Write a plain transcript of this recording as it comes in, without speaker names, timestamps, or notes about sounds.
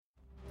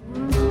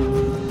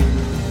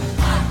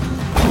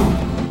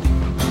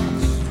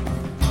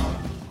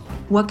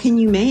what can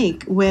you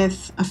make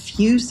with a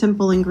few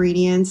simple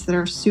ingredients that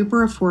are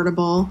super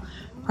affordable,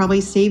 probably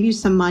save you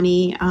some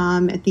money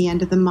at the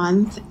end of the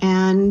month,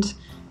 and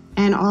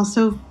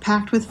also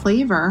packed with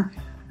flavor.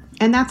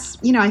 And that's,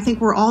 I think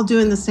we're all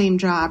doing the same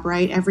job,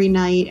 right? Every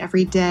night,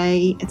 every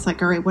day, it's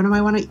like, all right, what do I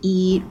want to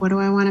eat? What do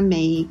I want to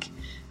make?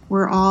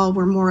 We're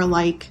more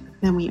alike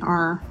than we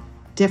are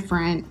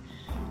different.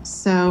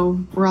 So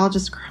we're all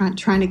just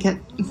trying to get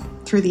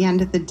through the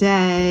end of the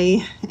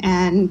day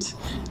and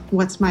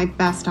what's my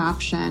best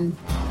option.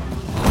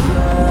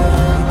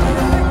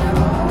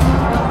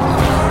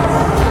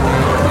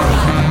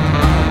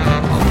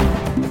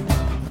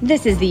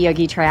 This is the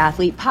Yogi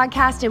Triathlete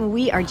Podcast, and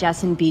we are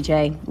Jess and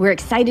BJ. We're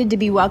excited to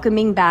be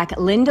welcoming back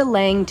Linda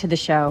Lang to the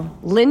show.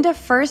 Linda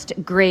first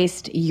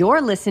graced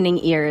your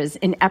listening ears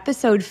in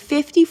episode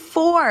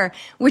 54,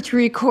 which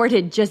we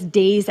recorded just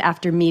days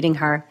after meeting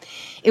her.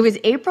 It was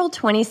April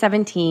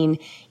 2017.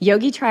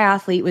 Yogi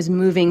Triathlete was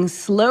moving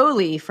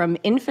slowly from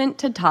infant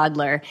to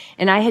toddler,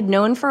 and I had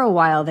known for a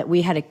while that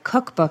we had a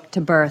cookbook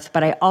to birth,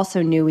 but I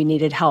also knew we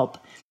needed help.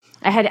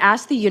 I had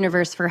asked the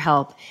universe for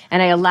help,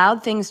 and I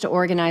allowed things to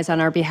organize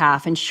on our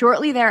behalf, and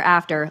shortly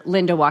thereafter,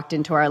 Linda walked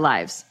into our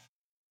lives.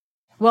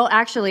 Well,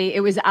 actually, it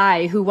was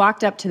I who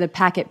walked up to the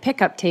packet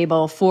pickup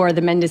table for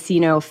the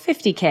Mendocino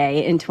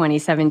 50K in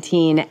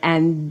 2017,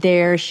 and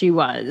there she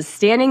was,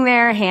 standing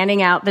there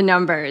handing out the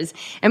numbers.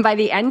 And by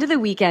the end of the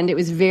weekend, it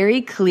was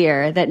very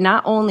clear that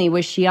not only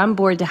was she on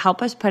board to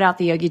help us put out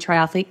the Yogi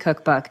Triathlete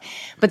Cookbook,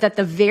 but that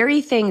the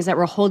very things that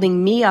were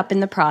holding me up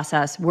in the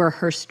process were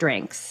her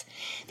strengths.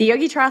 The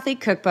Yogi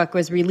Triathlete Cookbook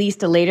was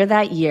released later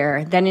that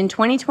year. Then in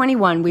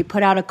 2021, we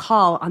put out a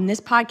call on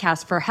this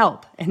podcast for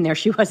help, and there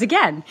she was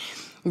again,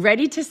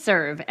 ready to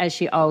serve, as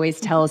she always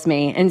tells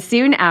me. And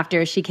soon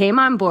after, she came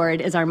on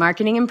board as our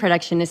marketing and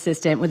production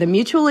assistant with a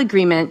mutual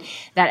agreement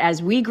that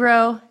as we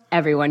grow,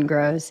 everyone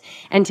grows.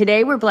 And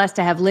today we're blessed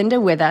to have Linda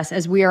with us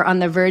as we are on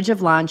the verge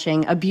of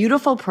launching a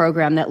beautiful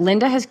program that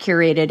Linda has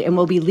curated and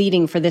will be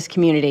leading for this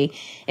community.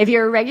 If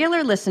you're a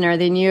regular listener,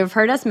 then you have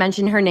heard us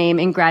mention her name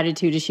in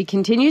gratitude as she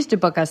continues to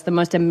book us the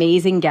most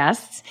amazing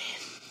guests.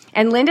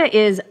 And Linda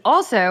is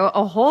also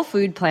a whole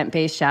food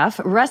plant-based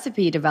chef,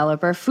 recipe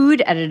developer,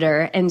 food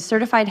editor, and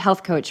certified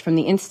health coach from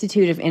the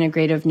Institute of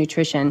Integrative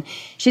Nutrition.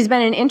 She's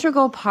been an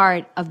integral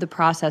part of the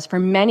process for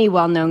many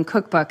well-known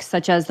cookbooks,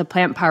 such as The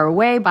Plant Power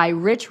Way by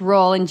Rich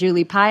Roll and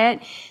Julie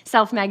Pyatt,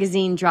 Self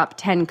Magazine Drop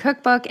 10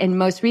 Cookbook, and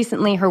most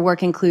recently her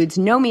work includes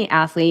No Meat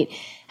Athlete,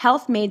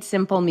 Health Made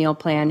Simple Meal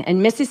Plan,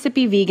 and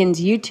Mississippi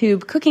Vegan's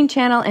YouTube cooking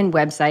channel and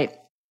website.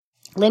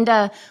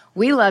 Linda,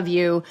 we love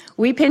you.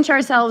 We pinch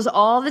ourselves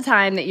all the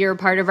time that you're a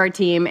part of our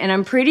team, and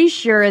I'm pretty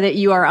sure that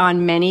you are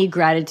on many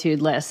gratitude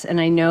lists,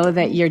 and I know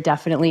that you're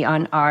definitely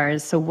on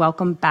ours, so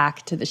welcome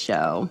back to the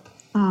show.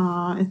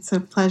 Oh, it's a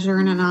pleasure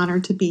and an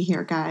honor to be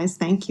here, guys.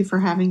 Thank you for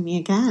having me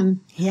again.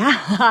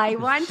 Yeah, I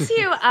want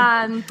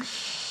to...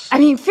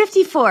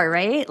 54,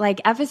 right?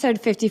 Like episode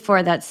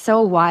 54, that's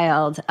so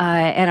wild.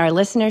 And our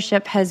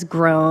listenership has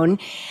grown.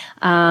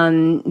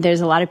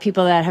 There's a lot of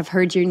people that have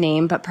heard your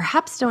name, but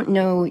perhaps don't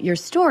know your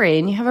story.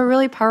 And you have a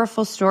really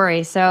powerful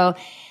story. So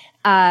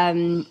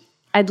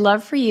I'd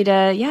love for you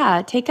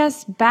to, take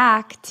us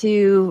back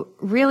to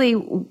really,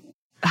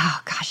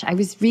 I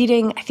was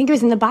reading, I think it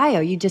was in the bio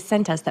you just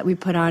sent us that we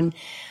put on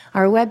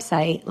our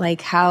website,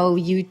 like how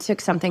you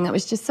took something that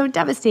was just so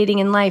devastating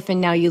in life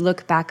and now you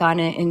look back on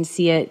it and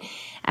see it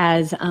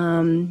as,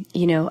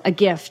 a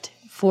gift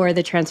for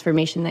the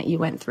transformation that you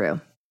went through.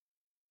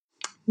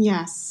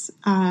 Yes,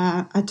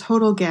 a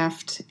total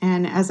gift.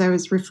 And as I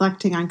was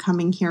reflecting on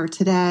coming here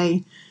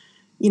today,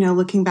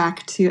 looking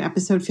back to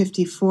episode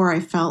 54,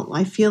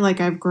 I feel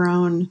like I've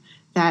grown.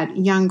 That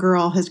young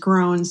girl has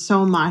grown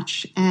so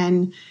much,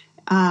 and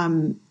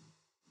I'm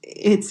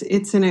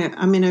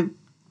in a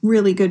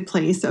really good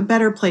place, a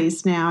better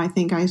place now. I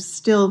think I'm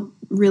still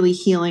really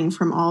healing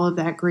from all of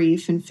that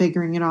grief and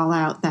figuring it all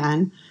out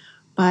then.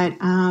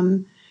 But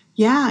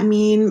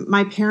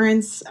my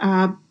parents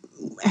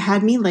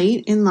had me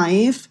late in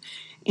life,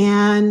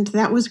 and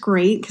that was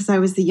great because I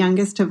was the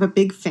youngest of a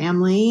big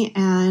family.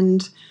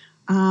 And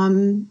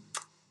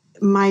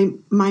my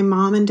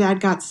mom and dad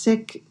got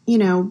sick,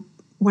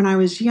 when I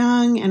was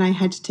young, and I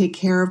had to take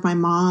care of my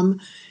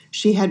mom.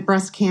 She had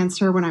breast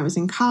cancer when I was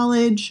in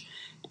college.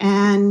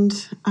 And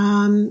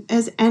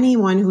as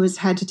anyone who has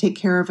had to take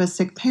care of a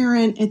sick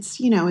parent,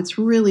 it's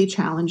really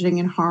challenging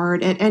and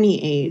hard at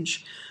any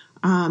age.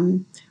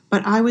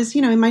 But I was,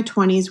 in my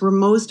 20s where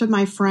most of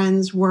my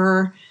friends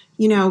were,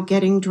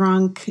 getting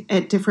drunk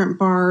at different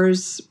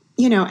bars,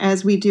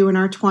 as we do in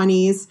our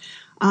 20s.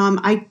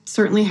 I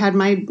certainly had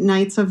my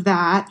nights of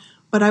that,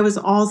 but I was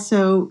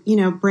also,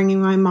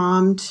 bringing my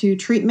mom to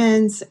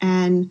treatments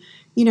and,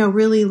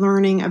 really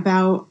learning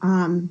about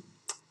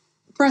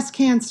breast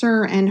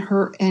cancer and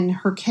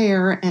her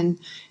care and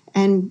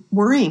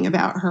worrying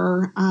about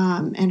her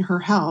and her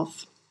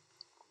health.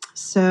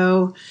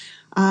 So,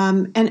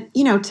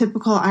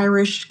 typical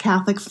Irish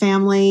Catholic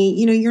family,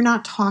 you're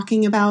not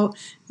talking about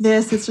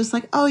this. It's just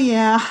like, oh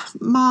yeah,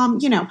 mom,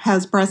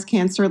 has breast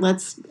cancer.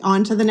 Let's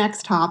on to the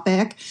next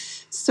topic.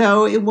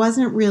 So it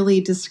wasn't really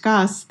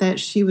discussed that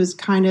she was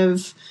kind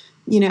of,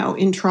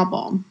 in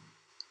trouble.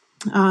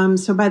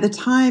 So by the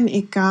time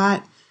it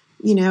got,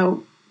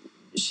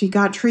 she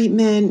got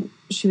treatment,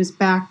 she was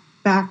back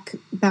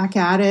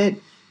at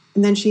it.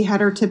 And then she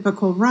had her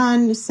typical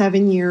run,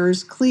 7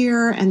 years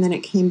clear, and then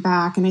it came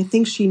back. And I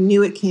think she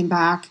knew it came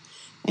back,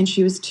 and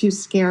she was too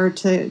scared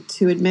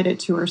to admit it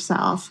to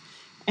herself.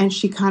 And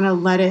she kind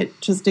of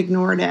just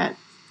ignored it,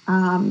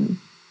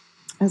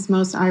 as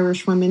most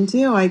Irish women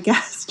do, I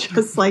guess.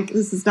 Just like,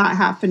 this is not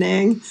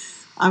happening.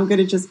 I'm going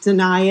to just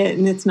deny it,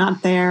 and it's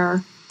not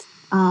there.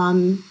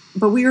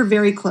 But we were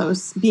very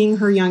close. Being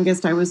her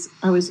youngest, I was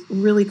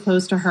really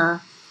close to her.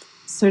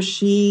 So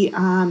she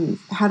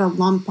had a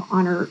lump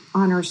on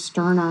her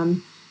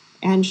sternum,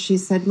 and she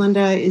said,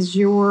 "Linda, is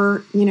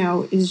your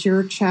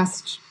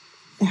chest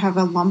have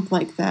a lump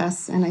like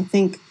this?" And I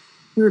think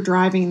we were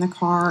driving in the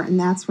car, and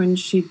that's when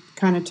she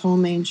kind of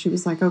told me, and she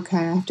was like, "Okay,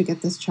 I have to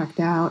get this checked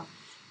out."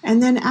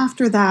 And then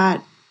after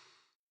that,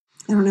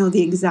 I don't know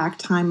the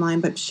exact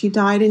timeline, but she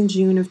died in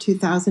June of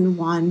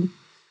 2001.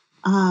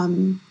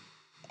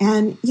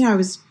 And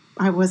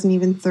I wasn't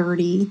even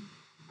 30.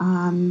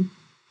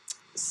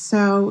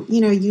 So,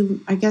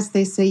 I guess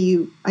they say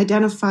you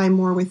identify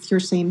more with your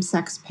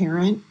same-sex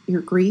parent, your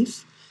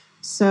grief.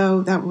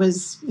 So that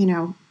was,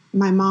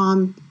 my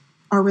mom,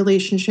 our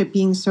relationship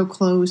being so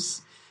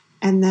close.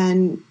 And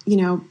then,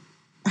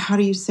 how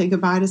do you say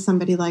goodbye to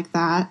somebody like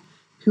that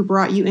who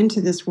brought you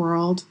into this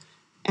world?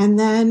 And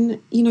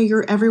then,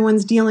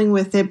 everyone's dealing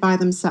with it by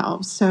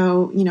themselves.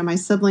 So, my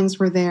siblings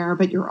were there,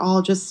 but you're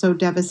all just so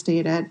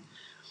devastated.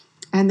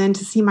 And then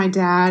to see my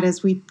dad,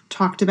 as we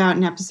talked about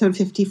in episode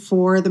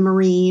 54, the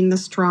Marine, the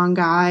strong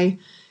guy,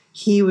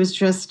 he was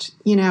just,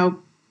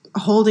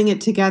 holding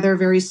it together,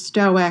 very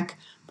stoic,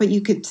 but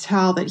you could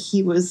tell that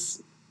he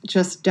was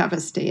just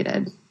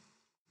devastated.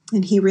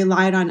 And he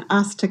relied on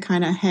us to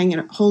kind of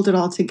hold it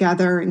all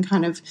together and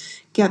kind of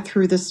get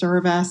through the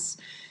service,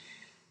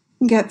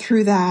 get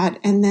through that.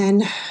 And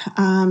then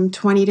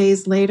 20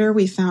 days later,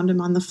 we found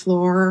him on the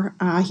floor.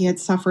 He had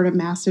suffered a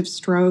massive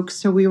stroke.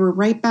 So we were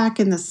right back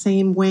in the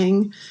same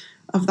wing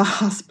of the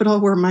hospital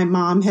where my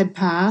mom had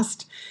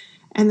passed.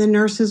 And the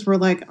nurses were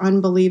like,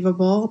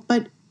 unbelievable.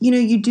 But,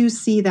 you do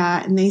see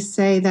that. And they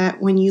say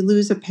that when you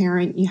lose a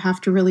parent, you have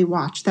to really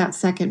watch that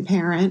second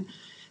parent,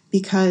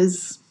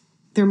 because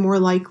they're more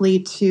likely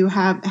to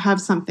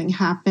have something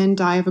happen,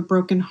 die of a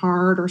broken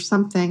heart or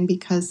something,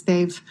 because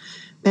they've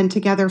been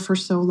together for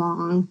so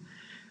long.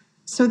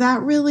 So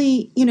that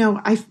really,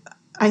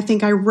 I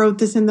think I wrote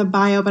this in the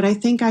bio, but I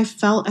think I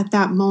felt at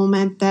that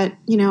moment that,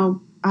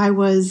 I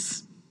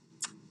was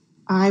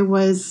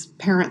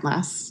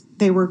parentless.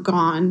 They were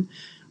gone.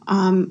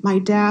 My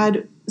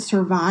dad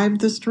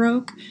survived the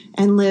stroke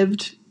and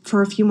lived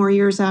for a few more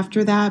years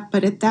after that.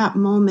 But at that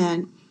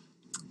moment,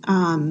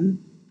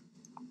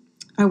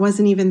 I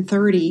wasn't even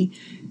 30,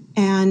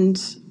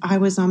 and I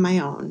was on my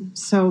own.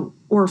 So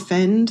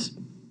orphaned,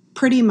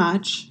 pretty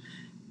much.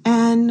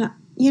 And,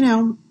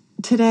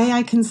 today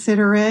I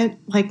consider it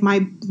like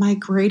my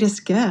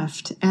greatest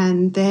gift.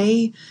 And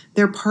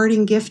their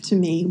parting gift to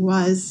me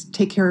was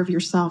take care of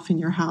yourself and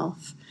your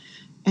health.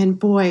 And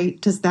boy,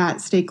 does that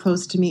stay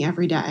close to me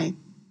every day.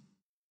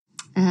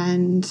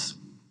 And,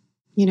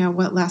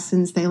 what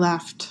lessons they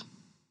left.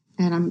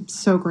 And I'm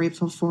so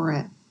grateful for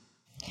it.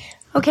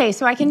 Okay,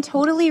 so I can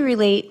totally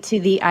relate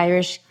to the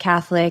Irish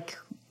Catholic.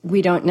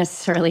 We don't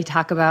necessarily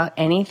talk about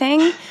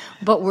anything,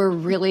 but we're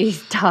really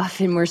tough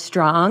and we're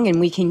strong and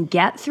we can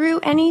get through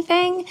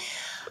anything.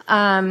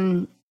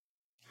 And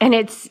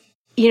it's,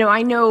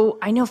 I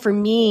know for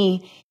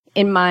me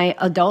in my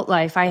adult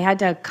life, I had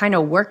to kind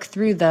of work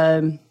through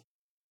the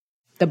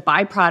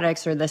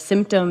byproducts or the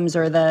symptoms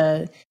or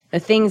the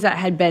things that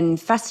had been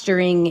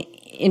festering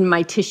in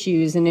my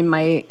tissues and in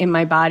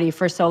my body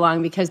for so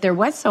long, because there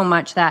was so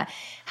much that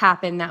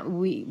happened that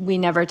we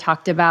never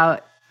talked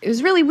about. It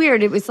was really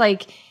weird. It was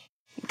like,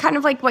 kind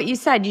of like what you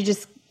said, you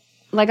just,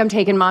 like, I'm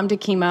taking mom to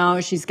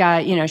chemo. She's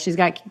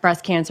got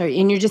breast cancer,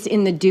 and you're just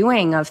in the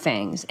doing of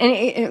things. And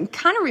it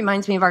kind of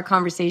reminds me of our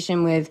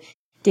conversation with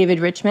David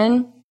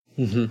Richman,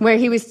 where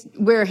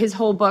his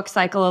whole book,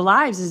 Cycle of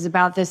Lives, is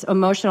about this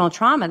emotional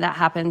trauma that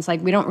happens.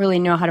 Like, we don't really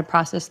know how to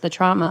process the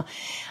trauma.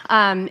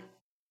 And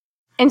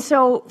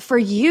so for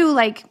you,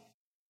 like,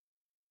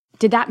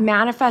 did that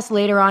manifest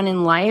later on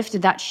in life?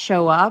 Did that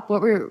show up?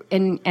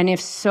 And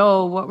if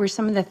so, what were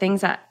some of the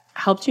things that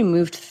helped you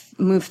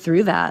move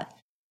through that?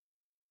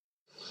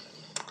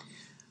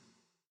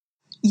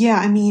 Yeah,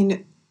 I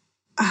mean,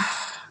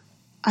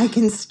 I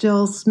can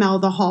still smell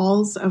the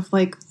halls of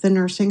like the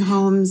nursing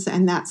homes,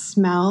 and that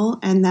smell,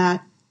 and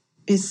that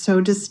is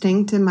so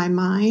distinct in my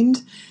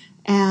mind.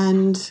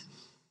 And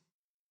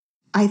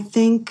I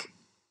think,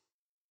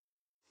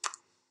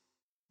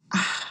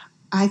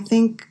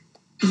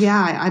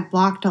 yeah, I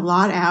blocked a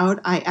lot out.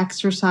 I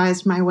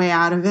exercised my way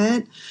out of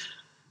it,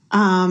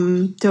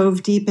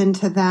 dove deep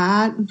into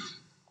that,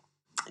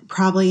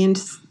 probably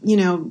into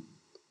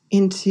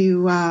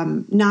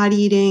not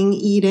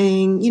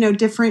eating,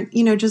 different,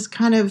 just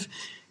kind of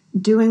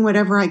doing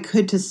whatever I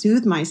could to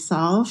soothe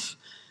myself.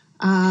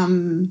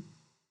 And,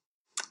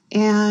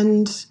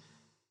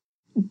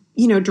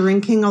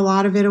 drinking a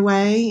lot of it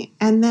away.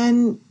 And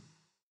then,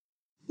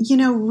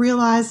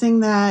 realizing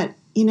that,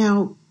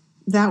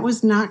 that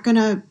was not going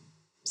to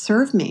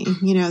serve me,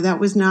 that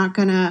was not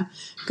going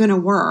to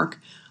work.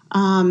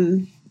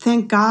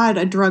 Thank God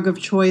a drug of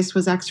choice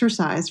was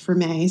exercise for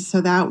me.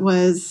 So that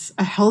was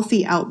a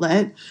healthy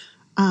outlet.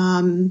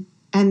 And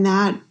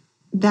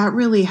that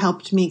really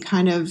helped me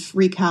kind of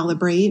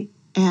recalibrate.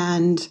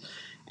 And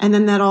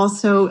then that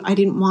also, I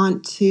didn't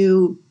want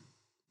to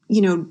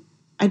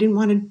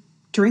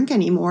drink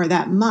anymore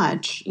that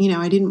much.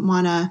 I didn't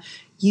want to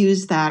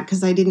use that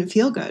because I didn't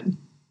feel good.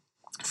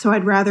 So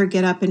I'd rather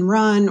get up and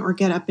run or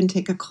get up and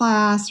take a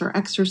class or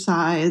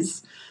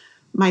exercise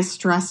my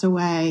stress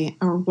away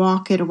or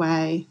walk it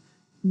away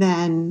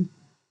than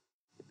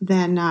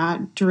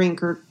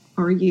drink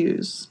or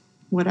use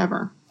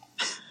whatever.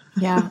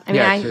 Yeah. I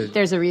mean,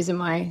 there's a reason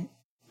why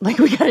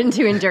we got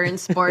into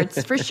endurance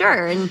sports for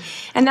sure. And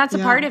that's a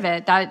part of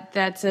it.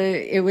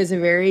 It was a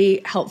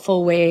very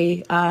helpful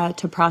way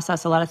to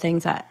process a lot of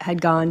things that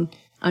had gone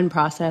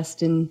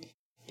unprocessed. And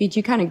Beach,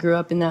 you kind of grew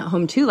up in that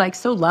home too,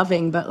 so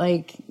loving, but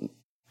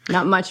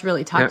not much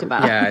really talked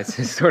about. Yeah,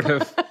 it's sort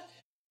of,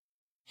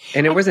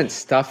 and it wasn't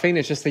stuffing.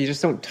 It's just that you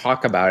just don't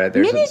talk about it.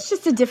 Maybe it's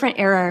just a different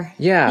era.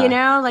 Yeah.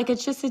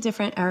 It's just a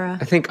different era.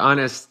 I think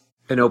honest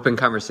and open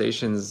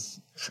conversations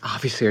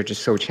obviously are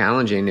just so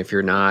challenging if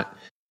you're not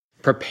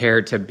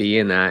prepared to be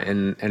in that.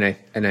 And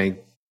I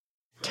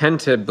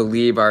tend to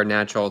believe our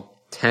natural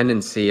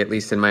tendency, at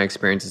least in my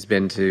experience, has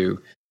been to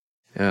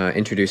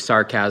introduce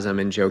sarcasm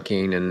and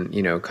joking and,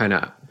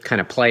 kind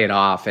of play it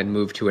off and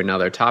move to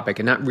another topic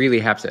and not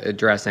really have to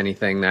address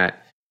anything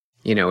that,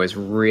 is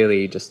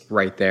really just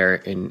right there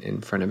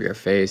in front of your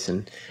face.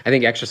 And I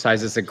think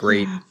exercise is a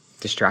great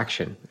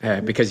distraction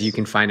because you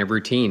can find a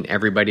routine.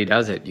 Everybody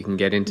does it. You can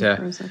get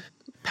into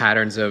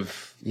patterns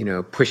of,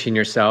 pushing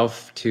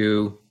yourself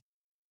to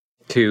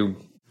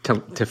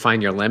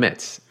find your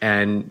limits.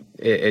 And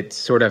it's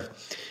sort of,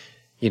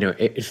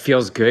 it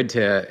feels good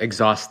to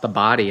exhaust the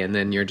body, and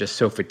then you're just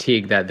so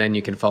fatigued that then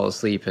you can fall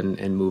asleep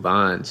and move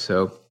on.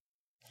 So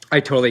I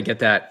totally get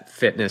that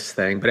fitness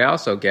thing, but I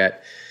also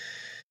get,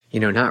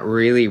 not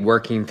really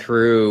working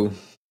through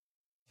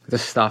the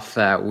stuff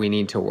that we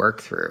need to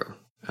work through.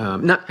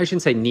 I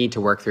shouldn't say need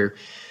to work through,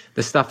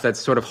 the stuff that's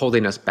sort of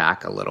holding us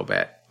back a little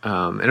bit.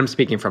 And I'm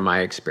speaking from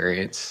my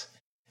experience.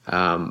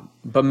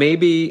 But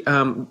maybe,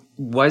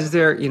 was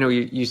there,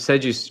 you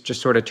said you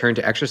just sort of turned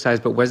to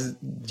exercise, but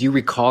do you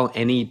recall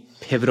any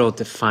pivotal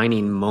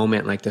defining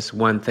moment, like this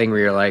one thing where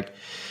you're like,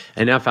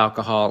 enough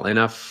alcohol,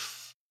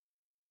 enough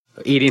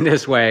eating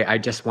this way, I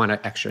just want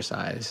to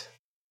exercise?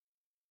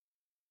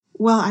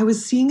 Well, I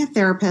was seeing a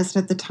therapist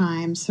at the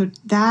time. So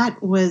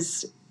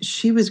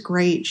she was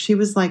great. She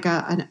was like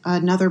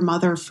another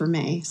mother for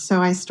me.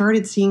 So I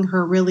started seeing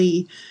her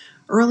really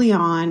early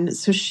on.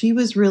 So she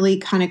was really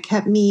kind of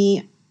kept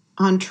me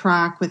on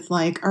track with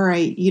all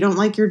right, you don't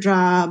like your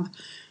job.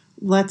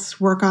 Let's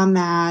work on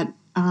that.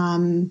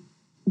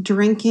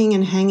 Drinking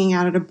and hanging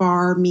out at a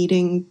bar,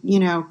 meeting,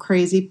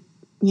 crazy,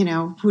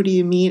 who do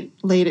you meet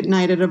late at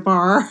night at a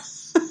bar?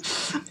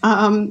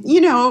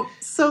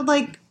 So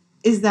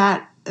is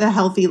that a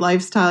healthy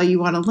lifestyle you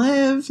want to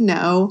live?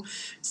 No.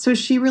 So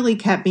she really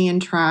kept me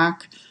in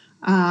track.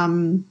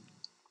 And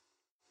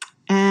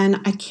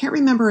I can't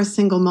remember a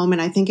single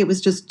moment. I think it was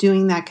just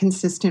doing that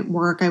consistent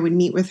work. I would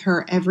meet with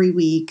her every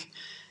week.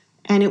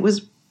 And it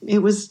was,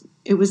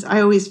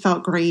 I always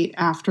felt great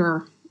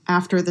after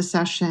the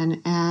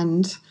session.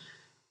 And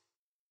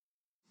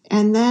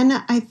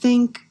then I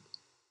think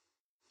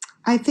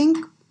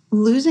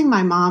losing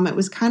my mom, it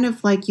was kind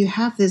of like you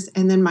have this,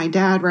 and then my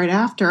dad right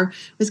after,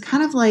 it was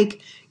kind of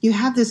like you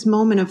have this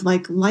moment of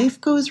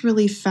life goes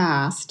really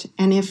fast.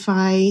 And if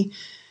I'm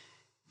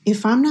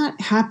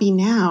not happy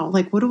now,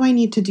 what do I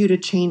need to do to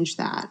change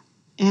that?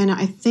 And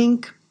I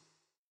think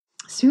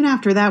soon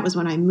after that was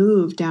when I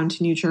moved down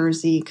to New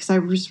Jersey because I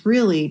was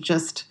really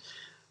just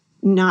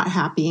not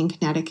happy in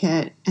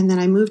Connecticut. And then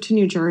I moved to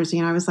New Jersey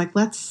and I was like,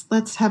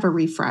 let's have a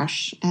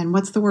refresh. And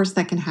what's the worst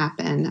that can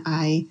happen?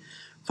 I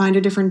find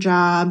a different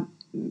job,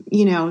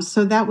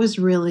 so that was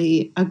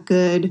really a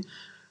good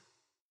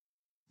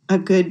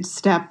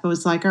step. It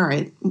was like, all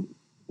right,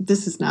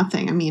 this is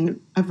nothing. I mean,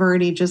 I've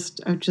already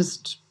just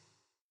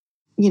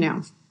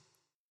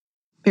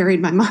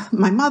buried my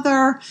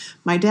mother,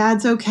 my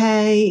dad's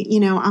okay,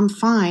 I'm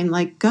fine.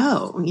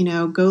 Go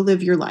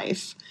live your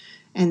life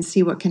and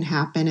see what can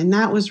happen. And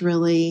that was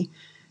really,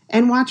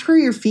 and watch where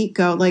your feet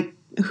go.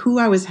 Who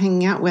I was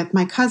hanging out with,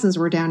 my cousins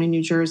were down in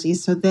New Jersey.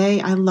 So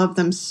I love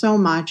them so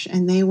much.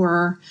 And they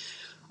were,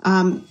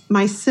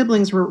 my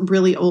siblings were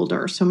really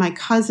older. So my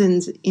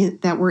cousins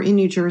that were in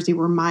New Jersey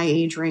were my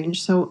age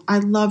range. So I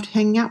loved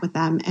hanging out with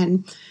them.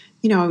 And,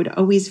 I would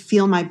always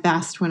feel my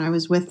best when I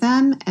was with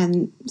them.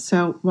 And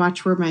so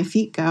watch where my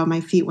feet go. My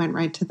feet went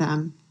right to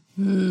them.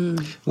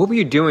 What were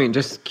you doing?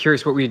 Just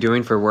curious, what were you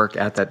doing for work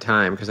at that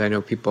time? Because I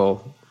know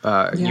people,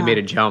 you made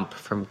a jump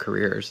from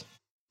careers.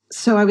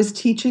 so I was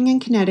teaching in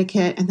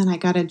Connecticut, and then I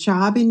got a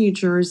job in New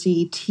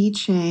Jersey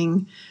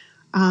teaching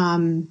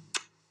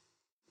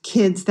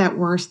kids that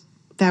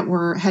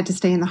had to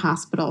stay in the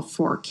hospital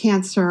for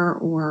cancer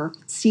or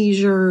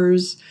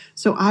seizures.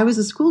 So I was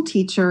a school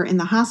teacher in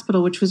the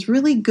hospital, which was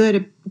really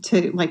good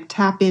to like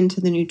tap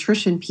into the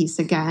nutrition piece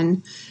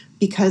again,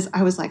 because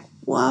I was like,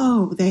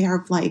 whoa, they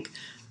are like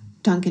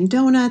Dunkin'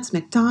 Donuts,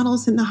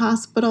 McDonald's in the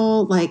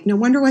hospital. Like, no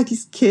wonder why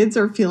these kids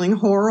are feeling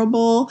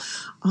horrible.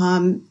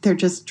 They're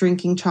just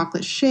drinking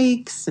chocolate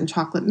shakes and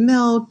chocolate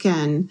milk.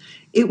 And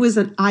it was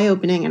an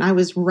eye-opening. And I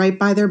was right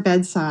by their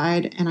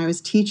bedside and I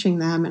was teaching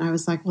them. And I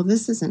was like, well,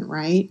 this isn't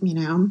right, you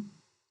know?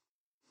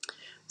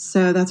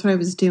 So that's what I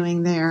was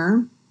doing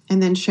there.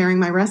 And then sharing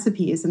my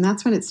recipes. And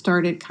that's when it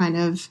started kind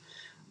of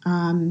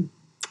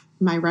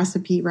my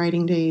recipe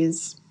writing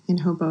days in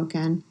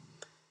Hoboken.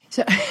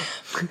 So,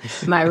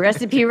 my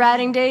recipe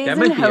writing days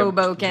in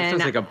Hoboken.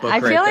 Like a book I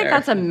feel like there.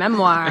 that's a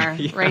memoir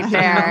right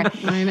there.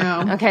 I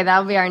know. Okay,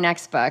 that'll be our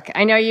next book.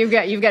 I know you've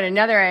got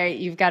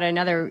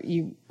another.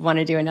 You want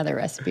to do another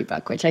recipe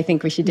book, which I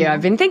think we should do. Yeah.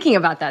 I've been thinking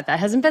about that. That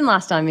hasn't been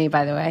lost on me,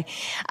 by the way.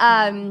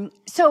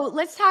 So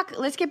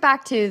let's get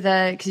back to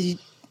because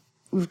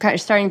we're kind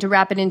of starting to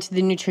wrap it into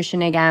the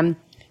nutrition again.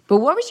 But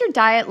what was your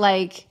diet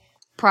like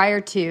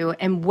prior to,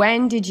 and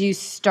when did you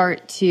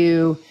start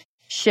to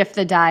shift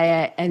the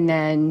diet and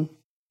then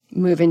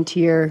move into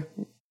your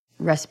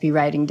recipe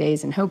writing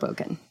days in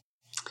Hoboken?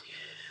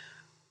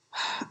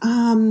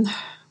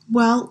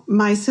 Well,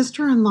 my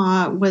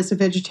sister-in-law was a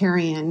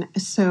vegetarian,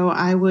 so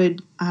I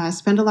would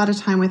spend a lot of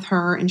time with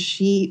her, and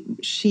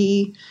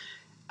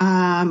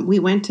we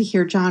went to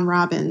hear John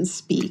Robbins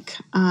speak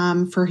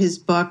for his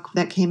book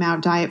that came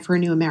out, Diet for a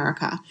New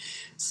America.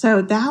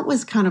 So that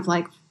was kind of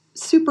like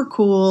super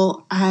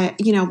cool.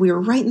 We were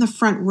right in the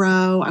front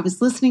row. I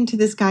was listening to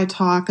this guy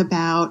talk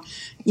about,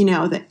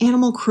 the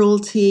animal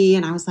cruelty.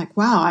 And I was like,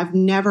 wow, I've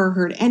never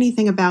heard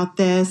anything about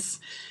this.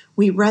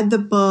 We read the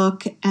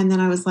book. And then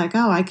I was like,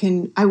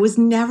 I was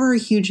never a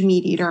huge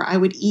meat eater. I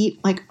would eat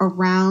like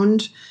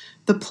around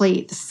the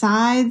plate. The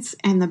sides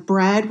and the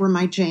bread were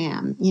my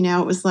jam.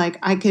 It was like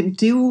I could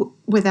do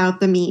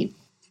without the meat.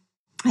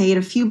 I ate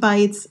a few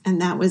bites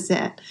and that was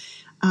it.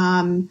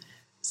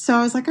 So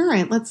I was like, all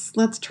right,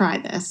 let's try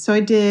this. So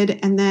I did.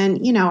 And then,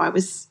 I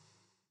was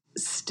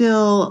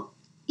still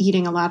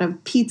eating a lot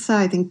of pizza.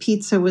 I think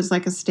pizza was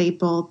like a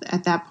staple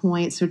at that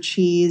point. So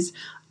cheese,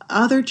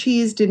 other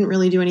cheese didn't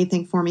really do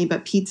anything for me,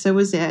 but pizza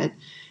was it.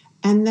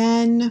 And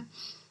then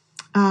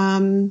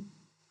I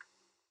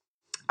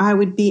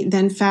would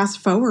then fast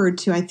forward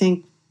to, I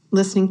think,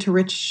 listening to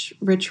Rich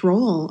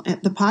Roll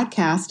at the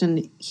podcast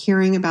and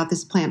hearing about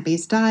this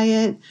plant-based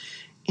diet.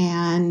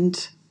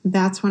 And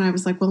that's when I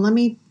was like, well, let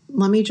me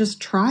just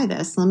try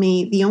this.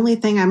 The only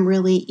thing I'm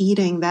really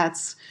eating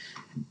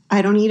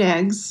I don't eat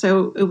eggs.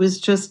 So it was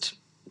just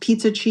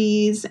pizza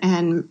cheese,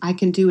 and I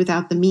can do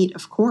without the meat,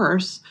 of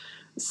course.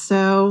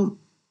 So,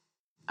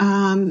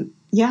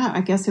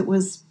 I guess it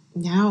was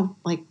now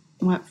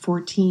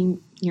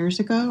 14 years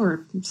ago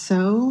or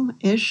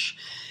so-ish,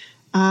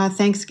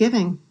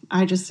 Thanksgiving.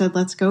 I just said,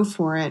 let's go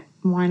for it.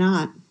 Why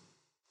not?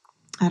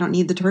 I don't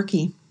need the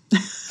turkey.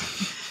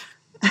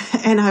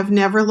 And I've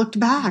never looked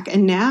back.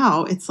 And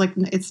now it's like,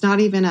 it's not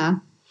even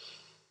a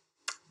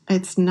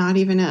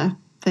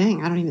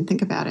thing. I don't even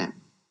think about it.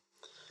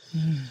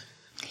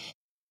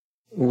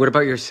 What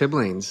about your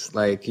siblings?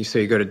 Like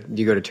you go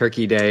to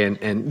Turkey Day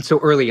and so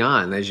early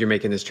on as you're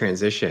making this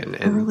transition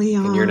and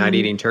you're not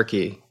eating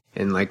turkey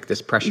and like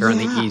this pressure on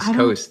the East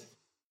Coast.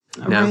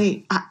 No?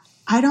 Right.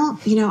 I don't,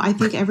 I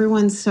think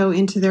everyone's so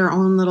into their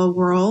own little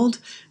world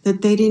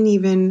that they didn't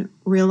even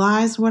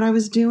realize what I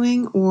was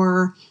doing,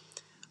 or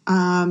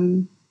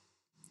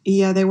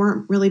they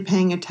weren't really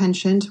paying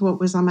attention to what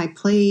was on my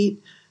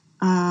plate.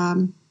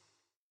 I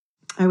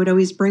would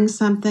always bring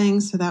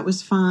something, so that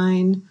was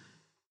fine.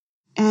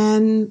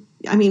 And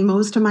I mean,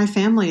 most of my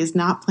family is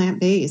not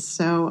plant-based,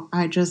 so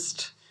I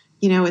just,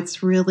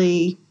 it's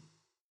really,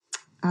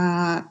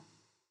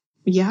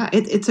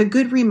 it's a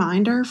good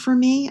reminder for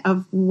me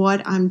of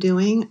what I'm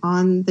doing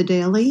on the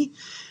daily.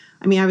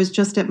 I mean, I was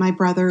just at my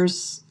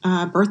brother's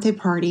birthday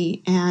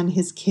party, and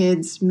his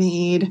kids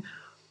made,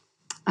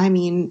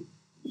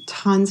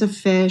 tons of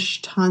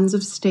fish, tons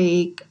of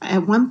steak.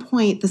 At one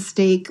point, the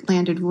steak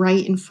landed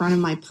right in front of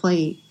my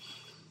plate,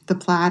 the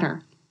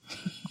platter.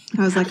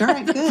 I was like, all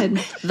right,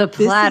 good. The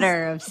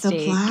platter of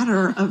steak. The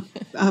platter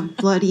of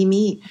bloody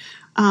meat.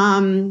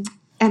 And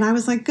I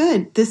was like,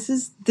 good. This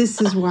is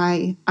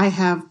why I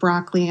have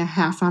broccoli a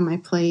half on my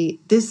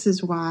plate. This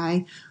is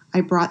why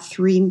I brought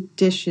 3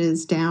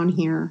 dishes down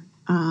here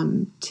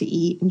to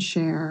eat and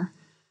share.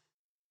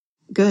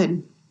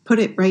 Good. Put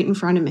it right in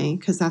front of me,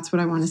 because that's what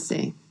I want to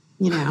see.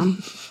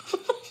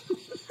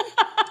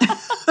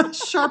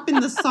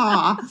 Sharpen the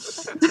saw.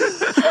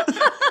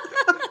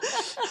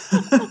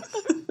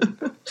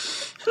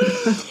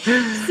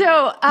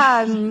 So,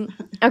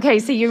 okay,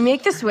 so you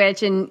make the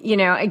switch, and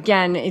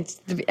again,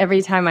 it's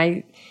every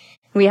time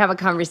we have a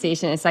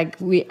conversation, it's like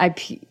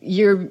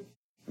you're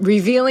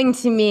revealing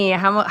to me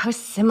how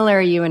similar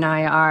you and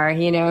I are,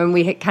 and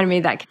we kind of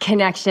made that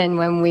connection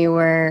when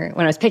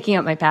I was picking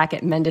up my pack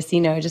at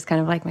Mendocino, just kind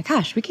of like, my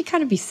gosh, we could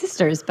kind of be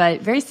sisters, but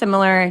very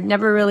similar.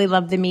 Never really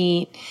loved the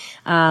meat,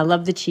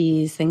 loved the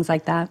cheese, things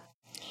like that.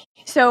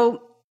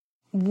 So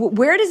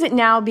where does it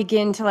now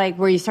begin to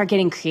where you start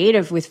getting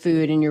creative with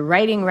food and you're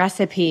writing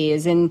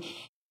recipes? And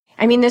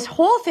I mean, this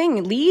whole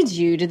thing leads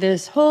you to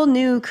this whole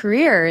new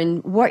career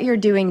and what you're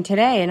doing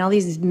today and all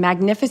these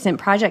magnificent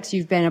projects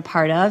you've been a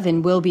part of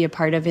and will be a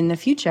part of in the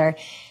future.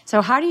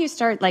 So how do you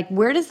start,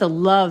 where does the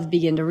love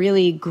begin to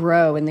really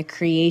grow and the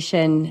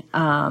creation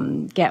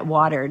get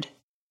watered?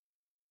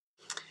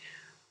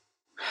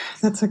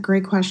 That's a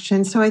great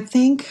question. So I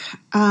think,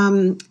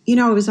 I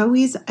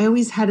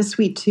always had a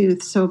sweet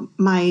tooth. So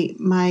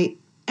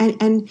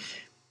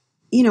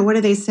what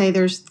do they say?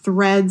 There's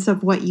threads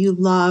of what you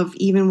love,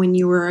 even when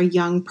you were a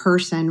young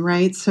person,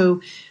 right?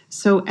 So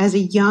as a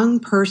young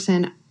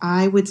person,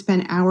 I would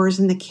spend hours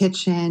in the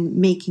kitchen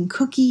making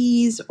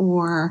cookies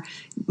or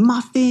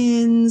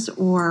muffins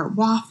or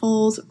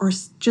waffles or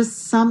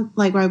just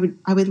I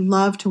would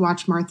love to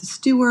watch Martha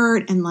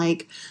Stewart and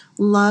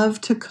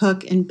love to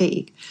cook and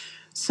bake.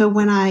 So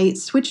when I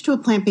switched to a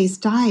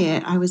plant-based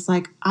diet, I was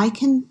like, I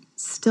can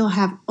still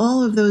have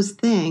all of those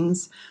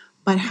things,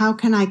 but how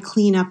can I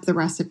clean up the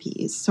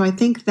recipes? So I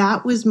think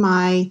that was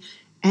my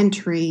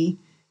entry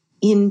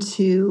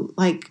into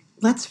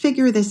let's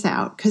figure this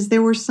out. Because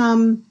there were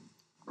some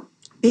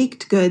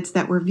baked goods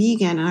that were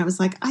vegan. And I was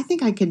like, I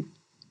think I could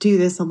do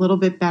this a little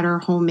bit better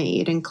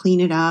homemade and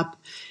clean it up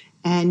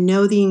and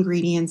know the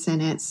ingredients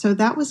in it. So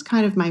that was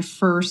kind of my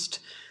first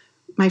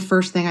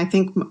thing. I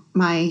think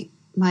my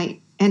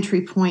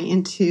entry point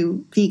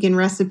into vegan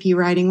recipe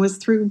writing was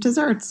through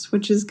desserts,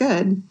 which is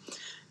good.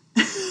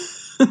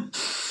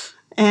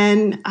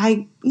 And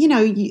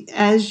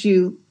as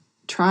you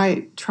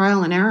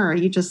trial and error,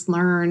 you just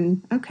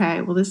learn,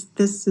 okay, well,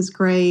 this is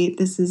great.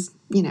 This is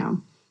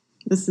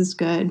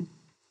good.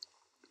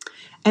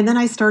 And then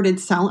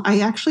I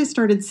actually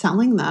started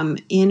selling them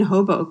in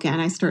Hoboken.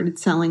 I started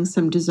selling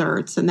some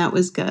desserts, and that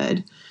was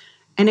good.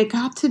 And it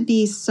got to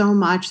be so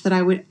much that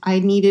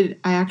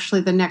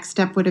the next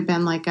step would have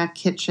been a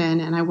kitchen,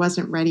 and I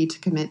wasn't ready to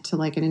commit to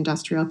an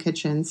industrial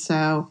kitchen.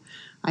 So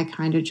I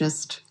kind of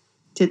just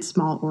did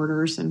small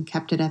orders and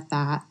kept it at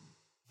that.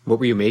 What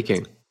were you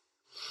making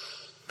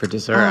for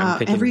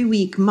dessert? Every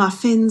week,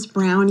 muffins,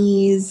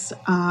 brownies,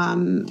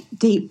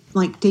 date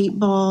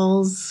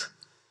balls,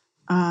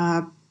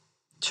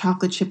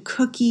 chocolate chip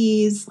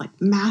cookies,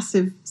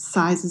 massive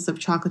sizes of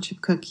chocolate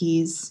chip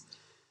cookies.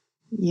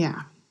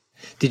 Yeah.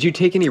 Did you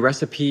take any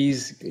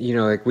recipes?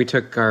 We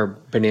took our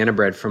banana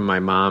bread from my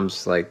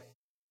mom's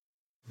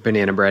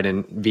banana bread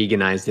and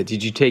veganized it.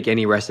 Did you take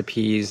any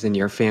recipes in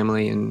your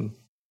family and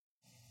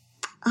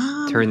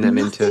turn them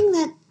nothing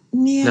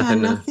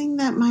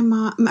that my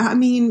mom,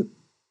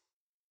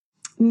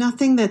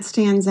 nothing that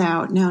stands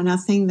out. No,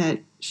 nothing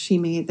that she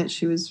made that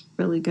she was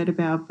really good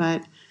about.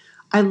 But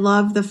I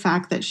love the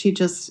fact that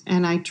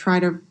and I try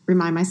to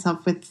remind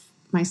myself with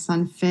my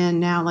son Finn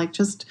now,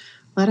 just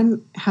let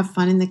him have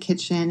fun in the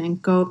kitchen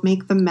and go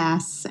make the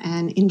mess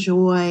and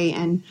enjoy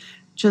and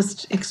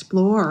just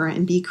explore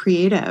and be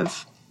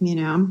creative,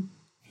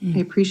 I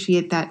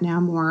appreciate that now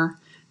more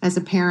as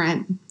a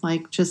parent,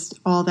 just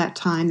all that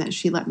time that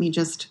she let me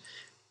just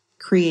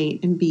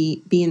create and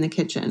be in the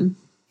kitchen.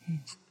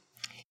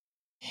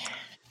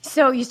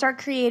 So you start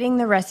creating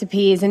the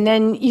recipes and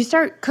then you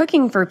start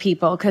cooking for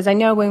people. Because I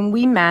know when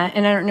we met,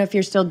 and I don't know if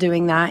you're still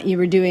doing that, you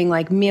were doing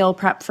meal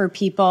prep for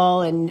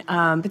people. And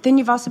but then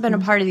you've also been a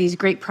part of these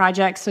great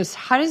projects. So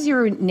how does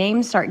your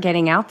name start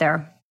getting out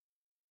there?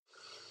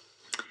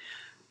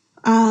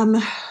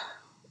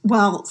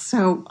 Well,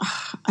 so,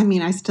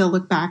 I still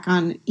look back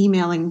on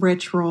emailing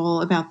Rich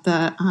Roll about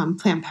the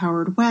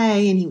Plant-Powered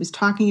Whey, and he was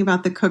talking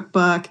about the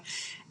cookbook.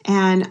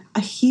 And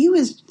he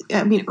was,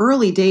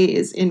 early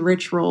days in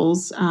Rich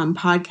Roll's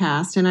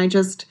podcast. And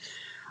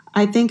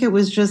I think it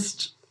was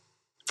just,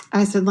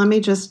 I said, let me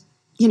just,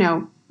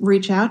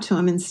 reach out to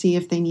him and see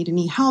if they need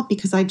any help,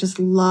 because I just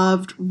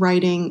loved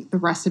writing the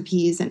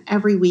recipes. And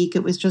every week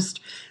it was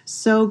just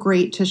so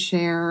great to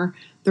share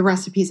the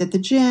recipes at the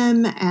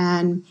gym.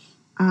 And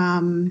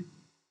and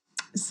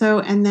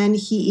then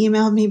he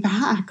emailed me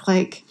back,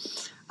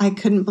 I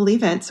couldn't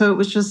believe it. So it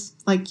was just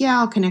yeah,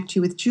 I'll connect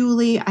you with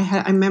Julie.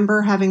 I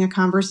remember having a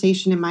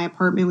conversation in my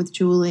apartment with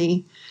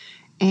Julie,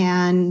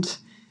 and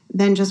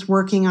then just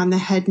working on the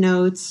head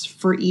notes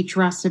for each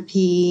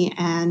recipe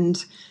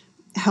and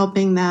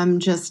helping them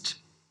just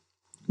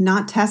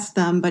not test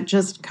them, but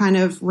just kind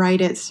of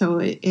write it so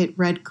it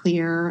read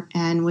clear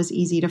and was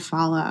easy to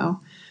follow.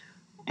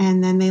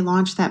 And then they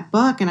launched that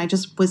book, and I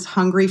just was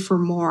hungry for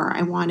more.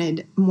 I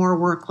wanted more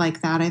work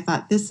like that. I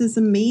thought, this is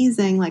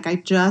amazing. I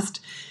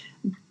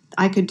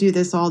could do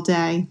this all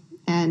day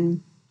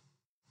and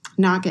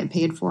not get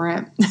paid for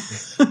it.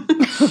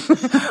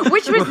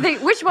 Which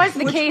was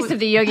the case of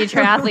the Yogi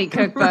Triathlete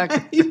Cookbook.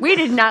 Right. We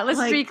did not,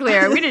 let's be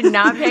clear, we did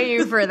not pay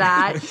you for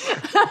that.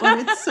 But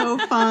it's so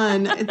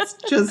fun. It's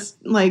just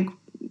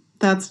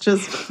that's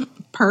just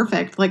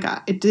perfect. Like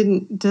it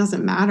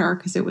doesn't matter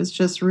because it was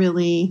just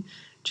really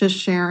just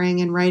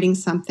sharing and writing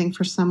something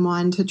for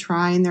someone to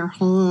try in their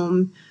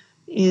home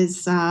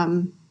is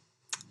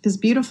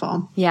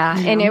beautiful. Yeah.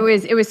 You know? And it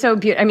was so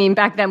beautiful. I mean,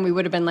 back then we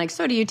would have been like,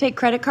 so do you take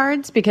credit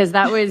cards? Because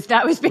that was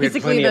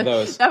basically we had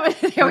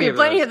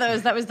plenty of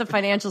those. That was the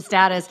financial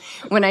status.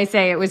 When I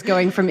say it was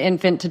going from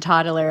infant to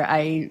toddler,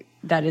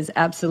 that is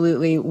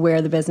absolutely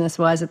where the business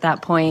was at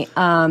that point.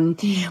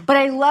 But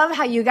I love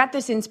how you got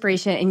this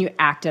inspiration and you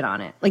acted on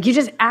it. Like you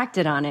just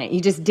acted on it.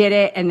 You just did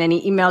it. And then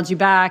he emailed you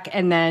back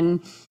and then,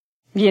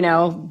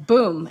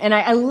 boom. And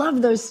I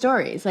love those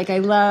stories. Like I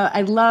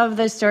love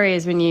those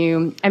stories when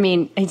the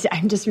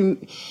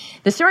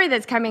story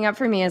that's coming up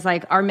for me is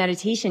like our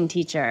meditation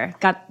teacher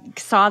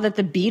saw that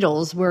the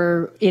Beatles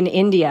were in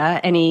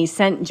India and he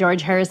sent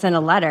George Harrison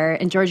a letter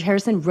and George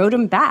Harrison wrote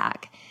him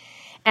back.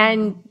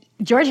 And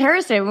George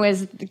Harrison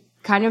was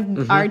kind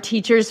of our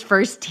teacher's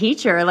first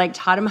teacher, like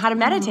taught him how to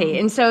meditate.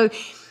 And so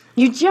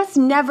you just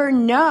never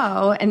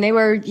know. And they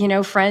were,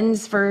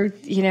 friends for,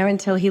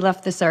 until he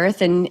left this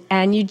earth.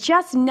 And you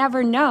just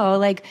never know,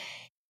 like,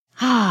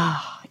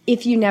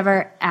 if you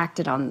never act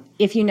on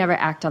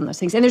those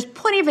things. And there's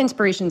plenty of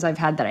inspirations I've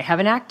had that I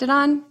haven't acted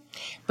on,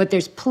 but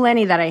there's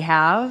plenty that I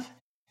have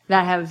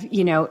that have,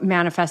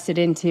 manifested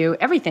into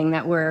everything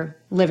that we're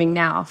living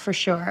now, for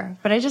sure.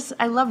 But I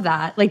love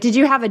that. Like, did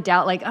you have a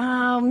doubt, like,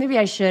 oh, maybe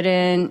I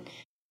shouldn't,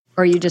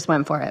 or you just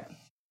went for it?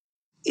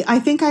 I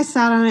think I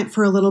sat on it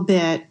for a little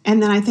bit,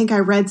 and then I think I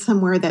read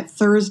somewhere that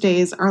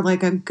Thursdays are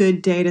like a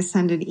good day to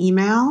send an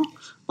email.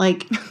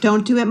 Like,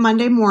 don't do it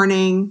Monday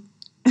morning,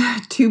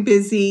 too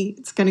busy,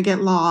 it's going to get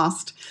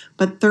lost.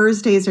 But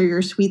Thursdays are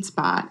your sweet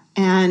spot.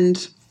 And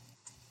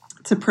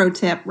it's a pro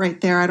tip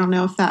right there. I don't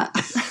know if that...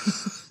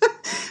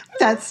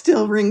 that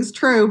still rings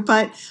true,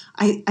 but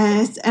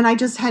I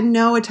just had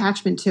no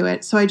attachment to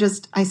it. So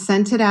I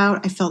sent it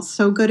out. I felt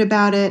so good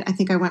about it. I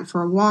think I went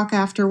for a walk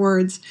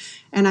afterwards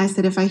and I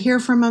said, if I hear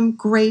from him,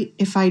 great.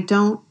 If I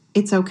don't,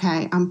 it's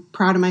okay. I'm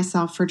proud of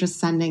myself for just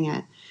sending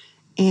it.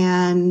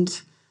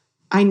 And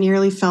I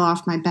nearly fell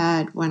off my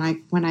bed when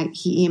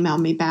he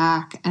emailed me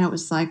back and it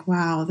was like,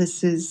 wow,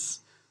 this is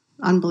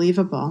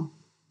unbelievable,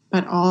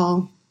 but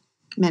all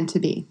meant to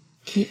be.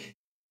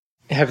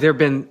 Have there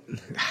been,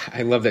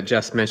 I love that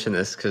Jess mentioned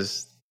this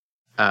because,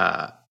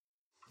 I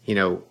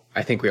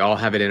think we all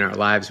have it in our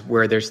lives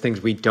where there's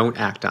things we don't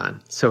act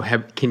on. So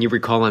can you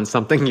recall on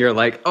something you're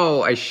like,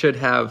 oh, I should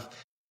have,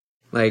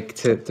 like,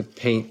 to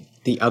paint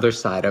the other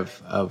side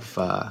of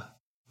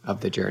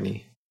the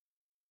journey?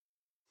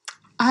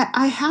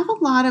 I have a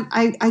lot of,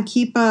 I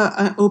keep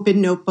an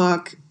open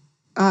notebook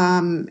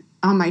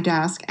on my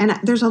desk. And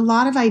there's a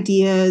lot of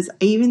ideas.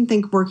 I even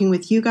think working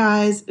with you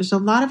guys, there's a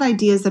lot of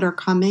ideas that are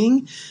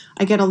coming.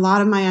 I get a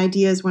lot of my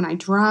ideas when I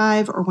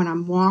drive or when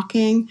I'm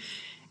walking,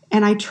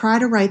 and I try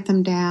to write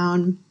them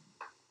down.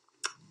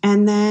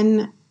 And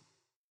then,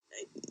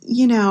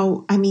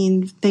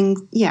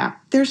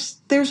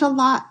 there's a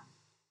lot.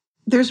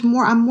 There's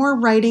more. I'm more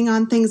writing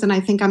on things, and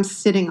I think I'm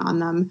sitting on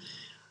them.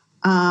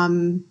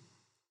 And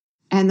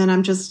then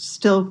I'm just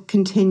still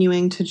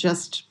continuing to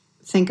just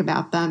think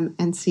about them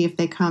and see if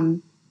they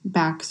come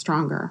back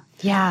stronger.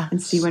 Yeah.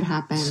 And see what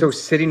happens. So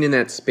sitting in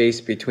that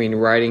space between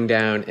writing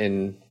down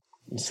and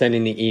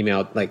sending the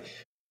email, like,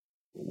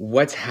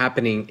 what's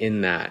happening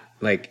in that?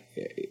 Like,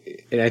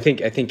 and I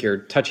think you're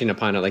touching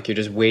upon it, like you're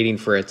just waiting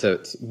for it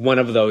to, one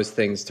of those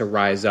things to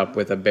rise up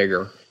with a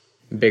bigger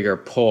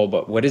pull.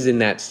 But what is in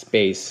that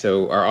space?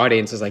 So our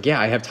audience is like, yeah,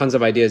 I have tons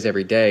of ideas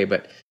every day,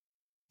 but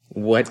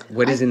what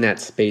is in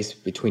that space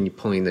between you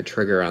pulling the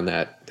trigger on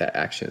that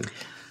action?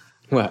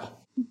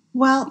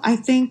 Well, I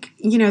think,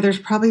 there's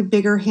probably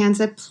bigger hands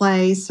at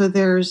play. So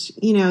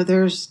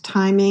there's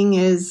timing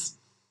is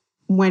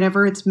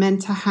whenever it's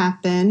meant to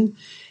happen.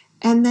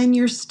 And then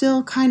you're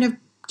still kind of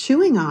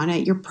chewing on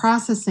it. You're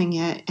processing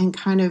it and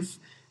kind of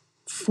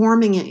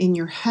forming it in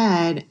your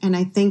head. And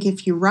I think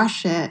if you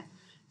rush it,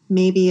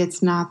 maybe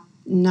it's not.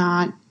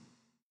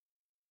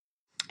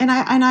 And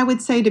I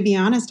would say, to be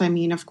honest, I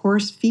mean, of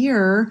course,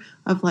 fear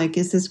of like,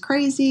 is this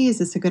crazy? Is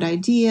this a good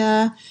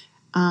idea?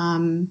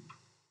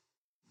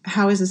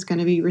 How is this going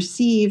to be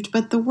received?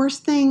 But the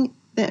worst thing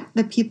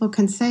that people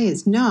can say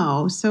is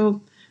no.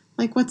 So,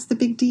 like, what's the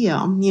big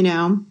deal,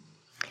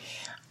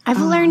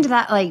 I've learned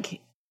that, like,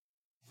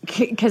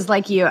 because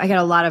like you, I get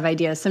a lot of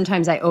ideas.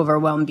 Sometimes I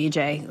overwhelm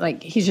BJ.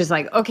 Like, he's just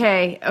like,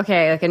 okay,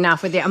 like,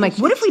 enough with it. I'm like,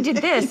 what if we did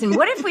this? And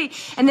what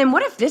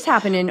if this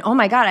happened? And oh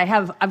my God,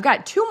 I've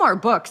got 2 more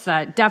books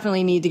that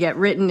definitely need to get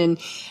written.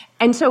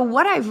 And so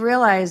what I've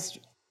realized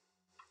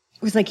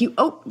was like,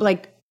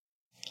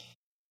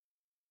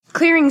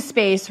 clearing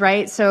space,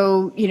 right?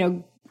 So,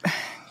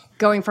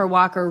 going for a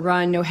walk or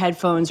run, no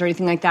headphones or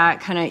anything like that,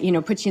 kind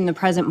of, puts you in the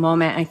present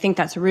moment. I think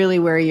that's really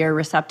where you're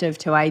receptive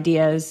to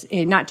ideas,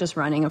 not just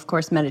running, of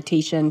course,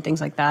 meditation, things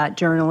like that,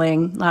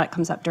 journaling. A lot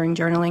comes up during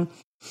journaling.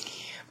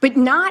 But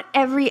not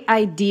every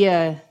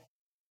idea,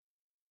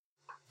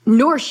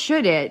 nor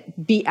should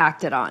it, be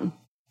acted on.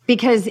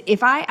 Because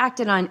if I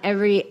acted on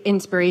every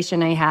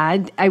inspiration I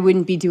had, I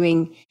wouldn't be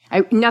doing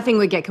nothing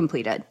would get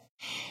completed.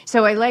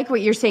 So I like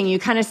what you're saying. You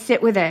kind of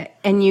sit with it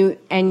and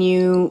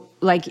you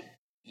like,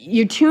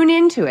 you tune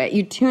into it.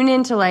 You tune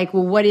into like,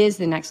 well, what is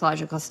the next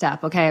logical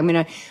step? Okay, I'm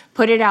going to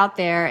put it out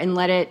there and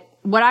let it,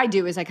 what I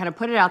do is I kind of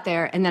put it out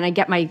there and then I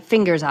get my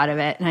fingers out of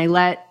it and I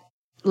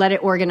let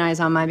it organize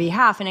on my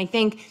behalf. And I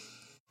think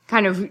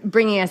kind of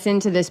bringing us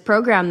into this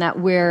program that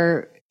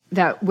we're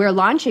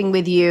launching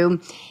with you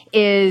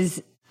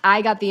is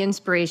I got the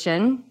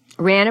inspiration,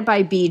 ran it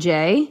by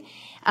BJ,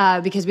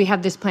 because we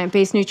have this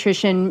plant-based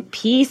nutrition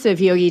piece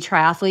of Yogi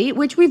Triathlete,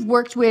 which we've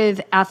worked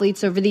with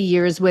athletes over the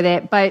years with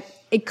it, but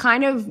it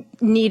kind of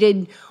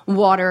needed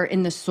water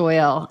in the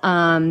soil.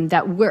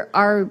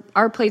 That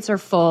our plates are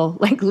full,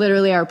 like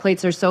literally our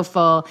plates are so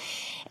full,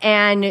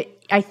 and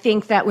I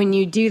think that when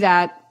you do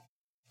that,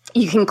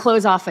 you can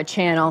close off a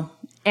channel.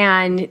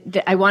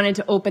 And I wanted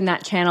to open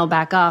that channel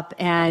back up,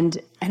 and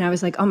I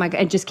was like, oh my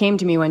God, it just came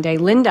to me one day,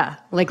 Linda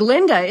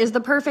is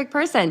the perfect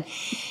person.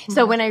 Mm-hmm.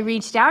 So when I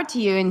reached out to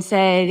you and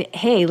said,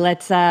 hey,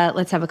 let's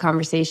have a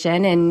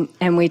conversation,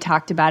 and we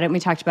talked about it, and we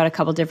talked about a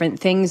couple different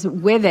things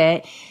with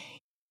it,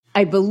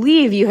 I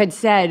believe you had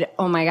said,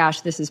 oh my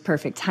gosh, this is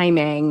perfect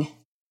timing.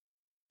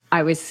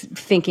 I was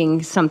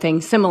thinking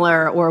something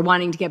similar or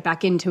wanting to get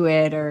back into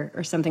it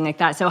or something like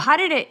that. So how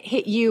did it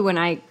hit you when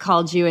I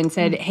called you and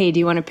said, hey, do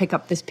you want to pick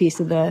up this piece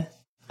of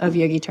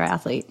Yogi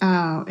Triathlete?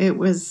 Oh, it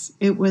was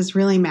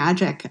really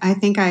magic. I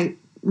think I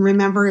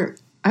remember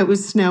I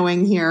was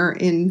snowing here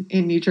in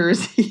New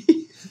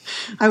Jersey.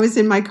 I was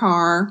in my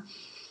car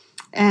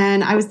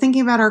and I was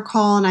thinking about our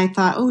call and I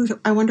thought, oh,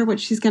 I wonder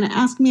what she's going to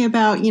ask me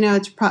about.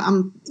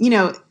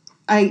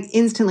 I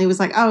instantly was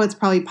like, oh, it's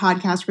probably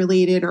podcast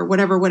related or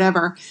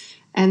whatever.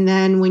 And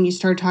then when you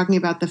started talking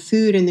about the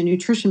food and the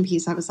nutrition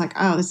piece, I was like,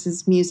 oh, this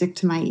is music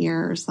to my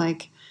ears.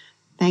 Like,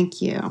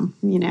 thank you.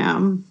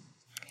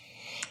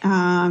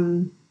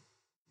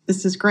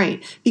 This is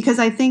great because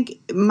I think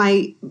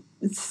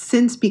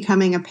since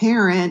becoming a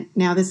parent,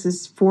 now this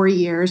is 4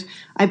 years,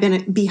 I've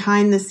been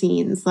behind the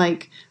scenes,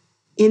 like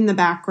in the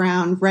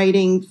background,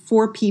 writing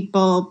for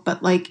people,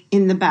 but like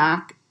in the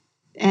back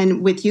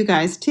and with you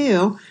guys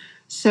too.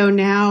 So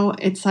now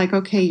it's like,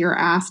 okay, you're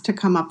asked to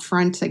come up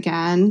front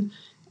again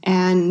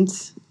and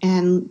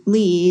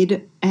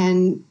lead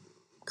and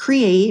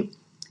create,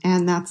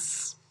 and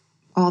that's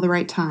all the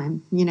right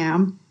time,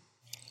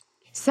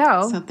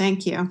 So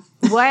thank you.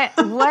 What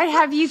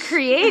have you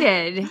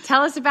created?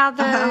 Tell us about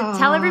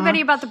tell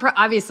everybody about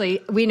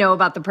obviously we know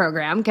about the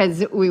program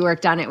because we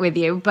worked on it with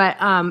you,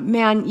 but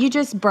man, you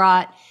just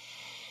brought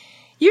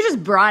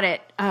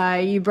it.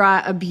 You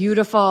brought a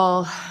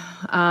beautiful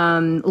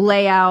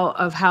layout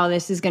of how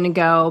this is going to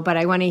go, but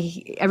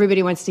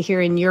everybody wants to hear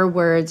in your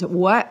words,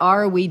 what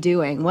are we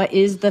doing? What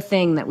is the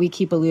thing that we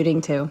keep alluding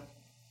to?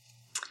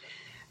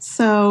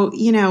 So,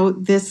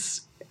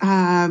 this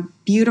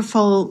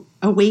beautiful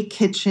Awake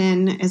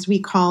Kitchen, as we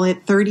call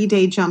it,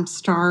 30-day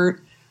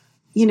jumpstart,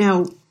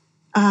 you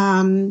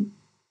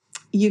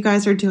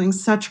guys are doing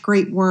such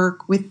great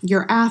work with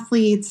your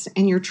athletes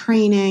and your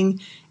training,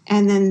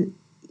 and then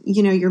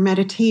your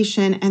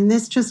meditation, and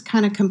this just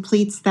kind of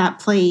completes that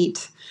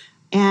plate.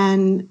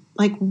 And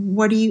like,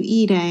 what are you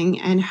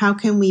eating and how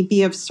can we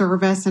be of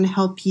service and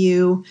help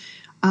you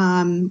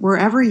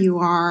wherever you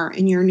are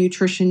in your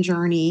nutrition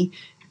journey?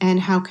 And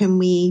how can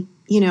we,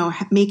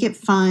 make it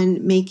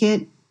fun, make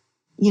it,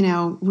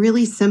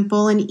 really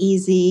simple and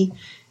easy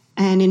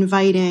and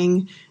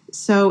inviting.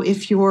 So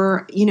if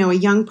you're, a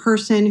young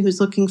person who's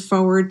looking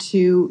forward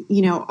to,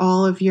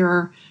 all of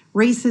your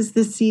races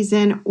this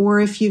season,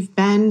 or if you've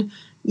been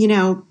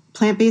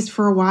plant-based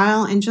for a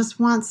while and just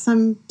want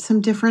some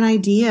different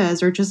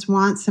ideas or just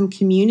want some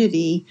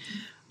community.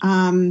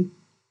 I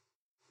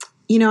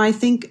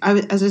think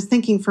as I was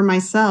thinking for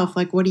myself,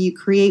 like, what do you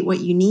create,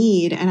 what you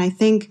need? And I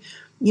think,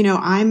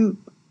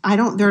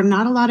 there are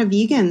not a lot of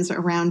vegans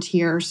around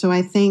here. So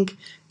I think,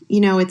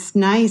 it's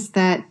nice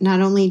that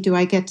not only do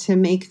I get to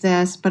make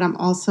this, but I'm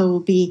also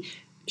will be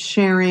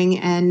sharing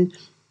and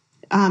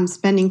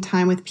spending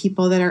time with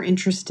people that are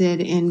interested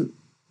in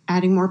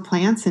adding more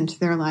plants into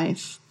their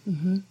life.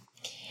 Mm-hmm.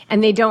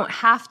 And they don't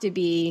have to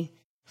be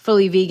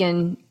fully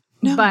vegan,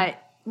 no. But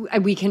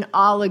we can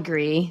all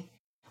agree,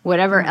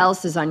 whatever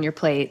else is on your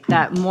plate,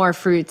 that more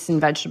fruits and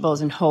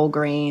vegetables and whole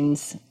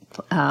grains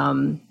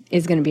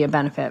is going to be a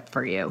benefit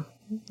for you,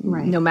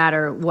 right? No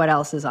matter what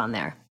else is on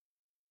there.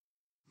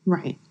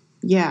 Right.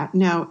 Yeah.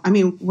 No, I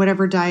mean,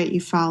 whatever diet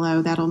you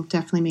follow, that'll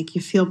definitely make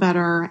you feel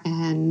better,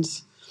 and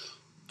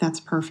that's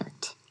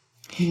perfect.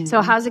 Yeah.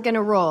 So how's it going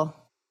to roll?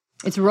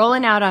 It's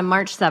rolling out on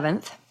March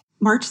 7th.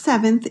 March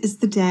 7th is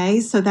the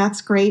day, so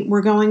that's great.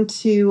 We're going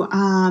to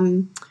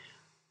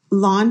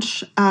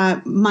launch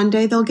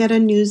Monday. They'll get a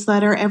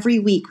newsletter every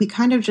week. We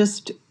kind of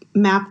just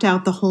mapped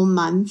out the whole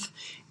month,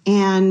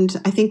 and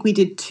I think we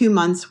did 2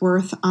 months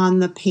worth on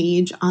the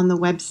page on the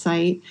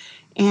website,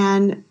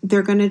 and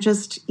they're going to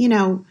just,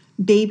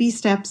 baby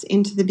steps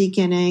into the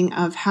beginning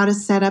of how to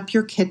set up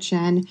your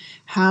kitchen,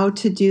 how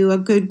to do a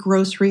good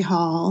grocery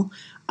haul,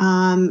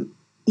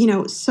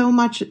 so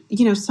much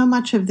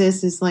of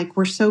this is like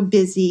we're so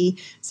busy.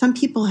 Some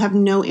people have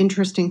no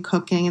interest in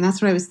cooking. And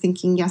that's what I was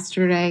thinking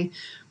yesterday.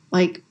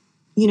 Like,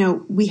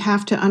 we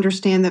have to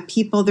understand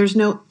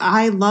that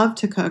I love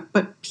to cook,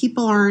 but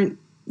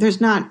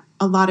there's not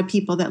a lot of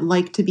people that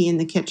like to be in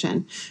the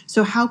kitchen.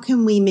 So how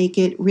can we make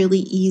it really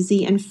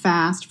easy and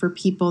fast for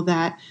people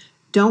that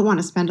don't want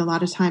to spend a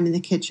lot of time in the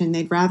kitchen?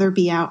 They'd rather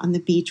be out on the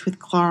beach with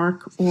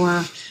Clark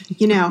or,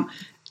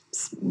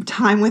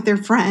 time with their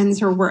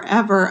friends or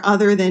wherever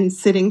other than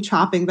sitting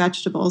chopping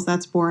vegetables.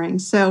 That's boring.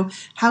 So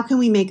how can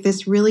we make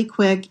this really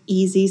quick,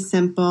 easy,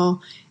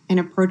 simple, and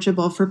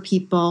approachable for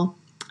people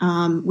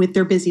with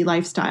their busy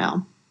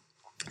lifestyle?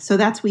 So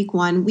that's week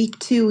 1. Week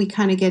 2, we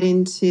kind of get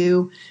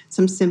into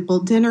some simple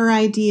dinner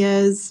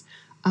ideas,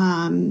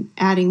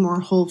 adding more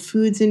whole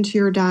foods into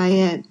your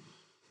diet.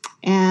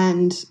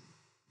 And,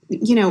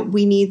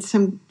 we need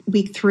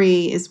week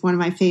 3 is one of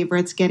my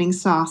favorites, getting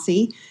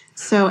saucy.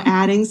 So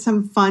adding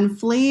some fun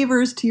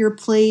flavors to your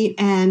plate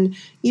and,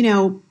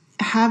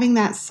 having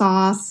that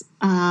sauce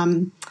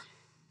in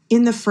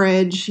the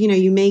fridge.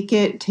 You make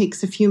it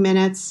takes a few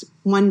minutes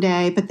one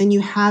day, but then you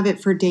have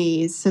it for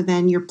days. So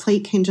then your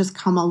plate can just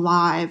come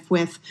alive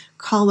with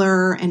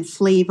color and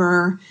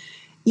flavor,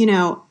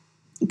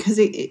 because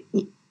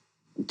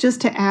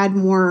just to add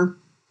more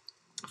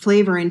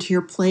flavor into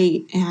your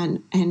plate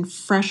and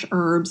fresh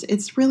herbs,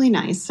 it's really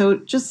nice. So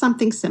just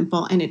something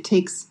simple, and it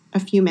takes a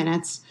few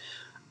minutes.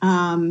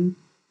 And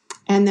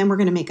then we're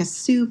going to make a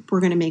soup.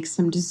 We're going to make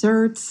some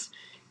desserts.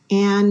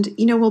 And,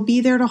 we'll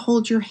be there to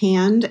hold your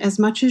hand as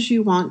much as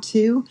you want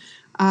to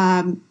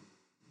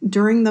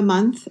during the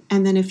month.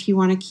 And then if you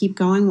want to keep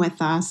going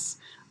with us,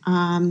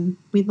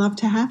 we'd love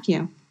to have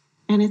you.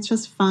 And it's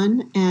just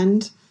fun.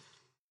 And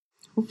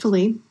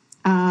hopefully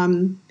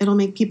it'll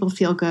make people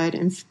feel good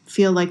and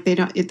feel like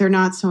they're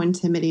not so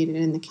intimidated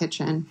in the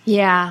kitchen.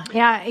 Yeah.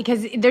 Yeah.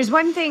 Because there's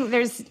one thing,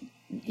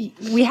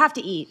 we have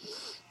to eat.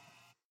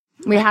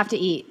 We have to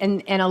eat.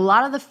 And a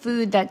lot of the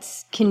food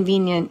that's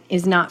convenient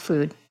is not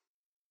food.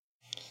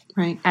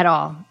 Right. At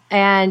all.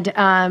 And,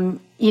 and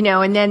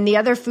then the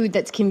other food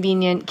that's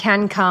convenient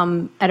can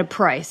come at a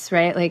price,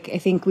 right? Like, I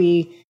think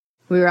we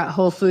were at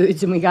Whole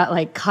Foods and we got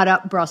like cut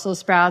up Brussels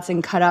sprouts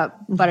and cut up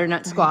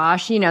butternut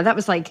squash. That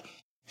was like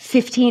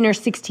 $15 or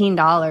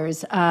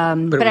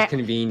 $16. But it was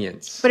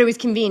convenience. But it was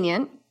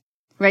convenient.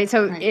 Right.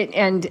 So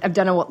and I've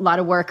done a lot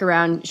of work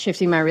around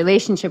shifting my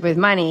relationship with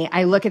money.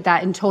 I look at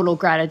that in total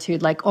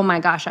gratitude, like, oh my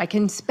gosh, I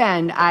can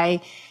spend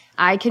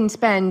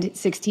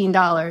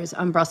 $16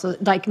 on Brussels,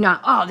 like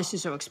not, oh, this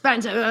is so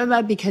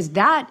expensive, because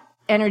that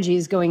energy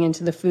is going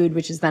into the food,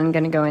 which is then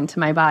going to go into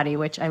my body,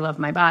 which I love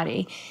my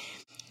body.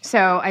 So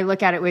I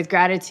look at it with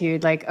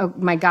gratitude, like, oh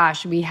my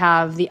gosh, we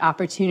have the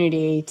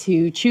opportunity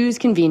to choose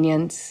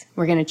convenience.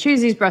 We're going to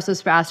choose these Brussels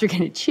sprouts. We're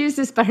going to choose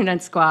this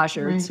butternut squash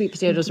or sweet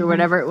potatoes or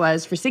whatever it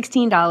was for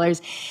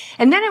 $16.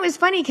 And then it was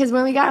funny because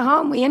when we got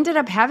home, we ended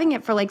up having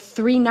it for like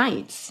 3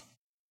 nights.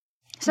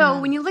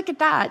 So when you look at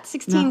that,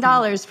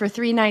 $16 for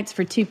 3 nights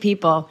for 2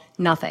 people,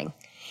 nothing.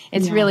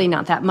 It's really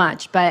not that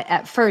much. But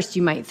at first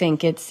you might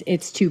think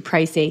it's too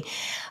pricey.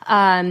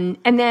 And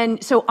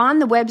then, so on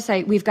the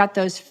website, we've got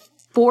those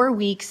 4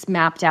 weeks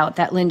mapped out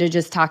that Linda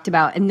just talked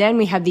about. And then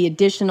we have the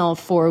additional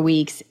 4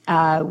 weeks,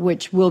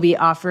 which we'll be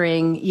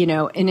offering,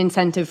 an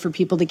incentive for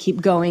people to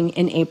keep going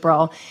in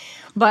April.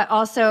 But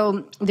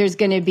also there's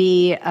going to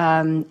be a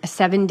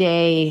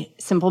 7-day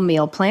simple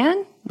meal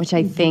plan, which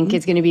I think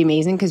is going to be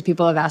amazing because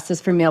people have asked us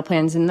for meal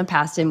plans in the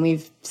past and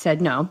we've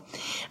said no.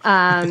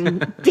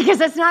 Because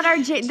that's not our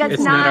jam. It's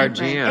not our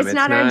jam. It's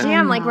not our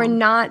jam.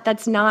 Like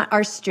that's not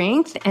our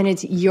strength, and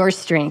it's your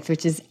strength,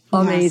 which is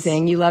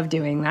amazing. Yes. You love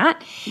doing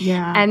that.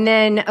 Yeah. And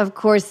then, of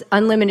course,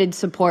 unlimited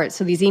support.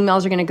 So these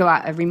emails are going to go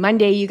out every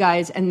Monday, you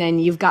guys, and then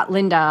you've got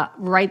Linda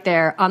right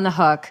there on the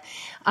hook.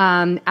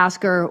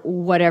 Ask her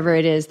whatever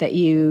it is that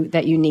you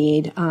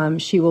need.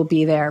 She will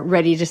be there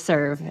ready to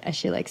serve, as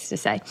she likes to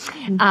say,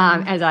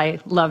 as I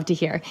love to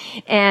hear.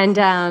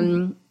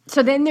 And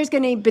so then there's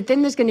going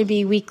to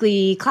be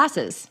weekly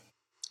classes.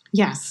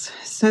 Yes.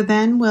 So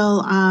then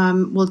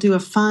we'll do a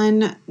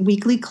fun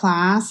weekly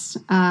class.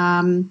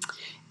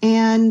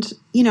 And,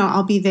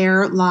 I'll be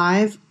there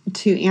live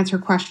to answer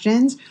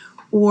questions,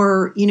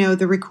 or,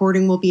 the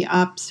recording will be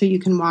up so you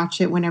can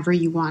watch it whenever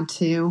you want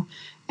to.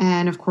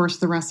 And of course,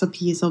 the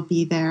recipes will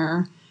be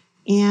there.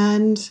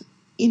 And,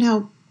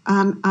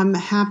 I'm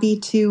happy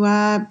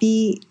to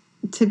be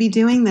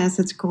doing this.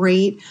 It's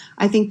great.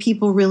 I think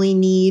people really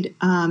need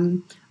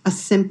a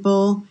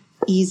simple,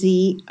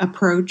 easy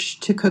approach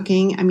to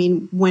cooking. I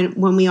mean,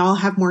 when we all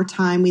have more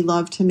time, we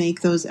love to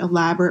make those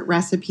elaborate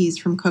recipes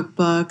from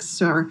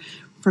cookbooks or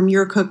from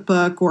your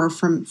cookbook or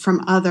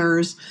from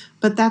others.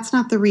 But that's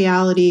not the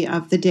reality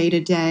of the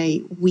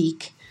day-to-day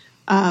week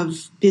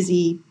of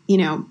busy,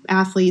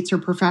 athletes or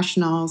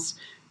professionals.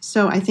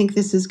 So I think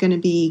this is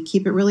going to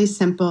keep it really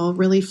simple,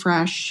 really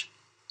fresh,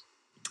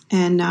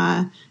 and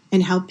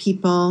help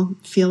people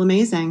feel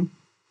amazing.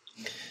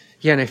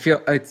 Yeah, and I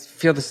feel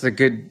this is a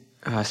good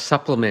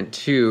supplement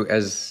too,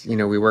 as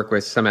we work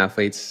with some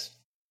athletes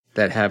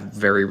that have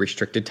very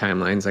restricted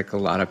timelines, like a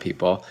lot of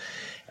people.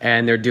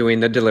 And they're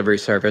doing the delivery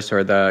service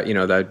or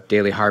the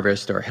Daily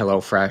Harvest or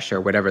HelloFresh or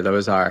whatever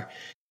those are.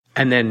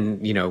 And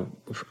then,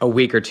 a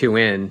week or two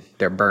in,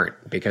 they're burnt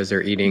because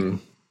they're eating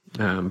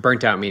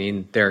burnt out,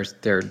 meaning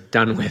they're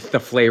done with the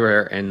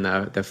flavor and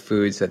the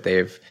foods that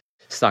they've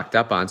stocked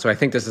up on. So I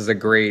think this is a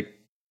great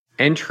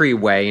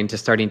entryway into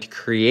starting to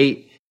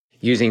create,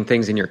 using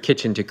things in your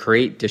kitchen to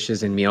create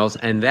dishes and meals,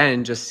 and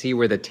then just see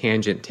where the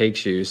tangent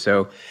takes you.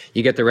 So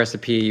you get the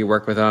recipe, you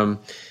work with them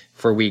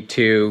for week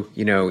 2,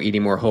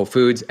 eating more whole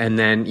foods, and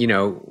then,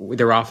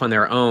 they're off on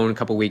their own a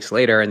couple weeks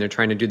later and they're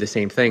trying to do the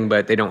same thing,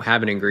 but they don't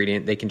have an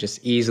ingredient. They can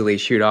just easily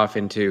shoot off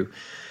into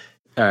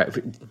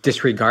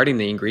disregarding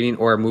the ingredient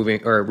or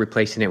moving or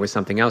replacing it with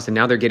something else. And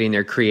now they're getting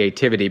their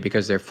creativity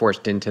because they're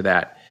forced into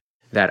that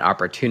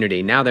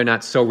opportunity. Now they're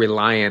not so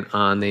reliant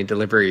on the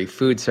delivery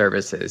food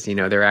services.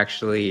 They're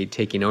actually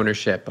taking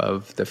ownership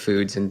of the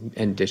foods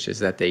and dishes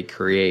that they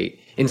create,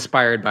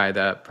 inspired by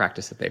the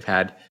practice that they've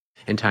had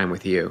in time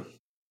with you.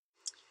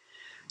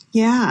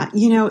 Yeah,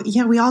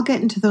 we all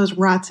get into those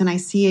ruts, and I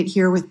see it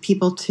here with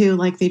people too.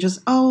 Like they just,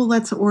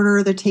 let's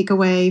order the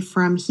takeaway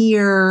from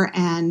here,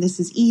 and this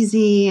is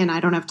easy, and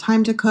I don't have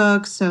time to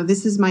cook, so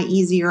this is my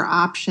easier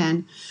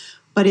option.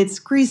 But it's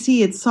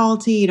greasy, it's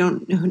salty, you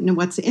don't know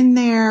what's in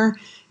there.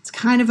 It's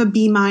kind of a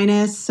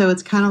B-, so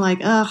it's kind of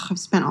like, I've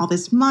spent all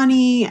this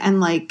money, and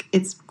like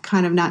it's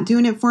kind of not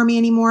doing it for me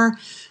anymore.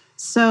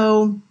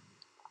 So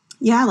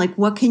yeah, like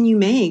what can you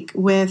make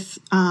with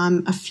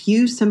a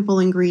few simple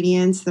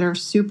ingredients that are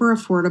super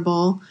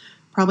affordable,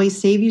 probably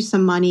save you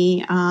some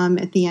money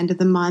at the end of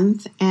the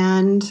month,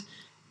 and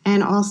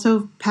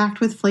also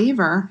packed with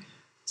flavor.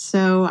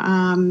 So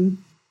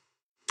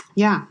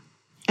yeah.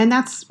 And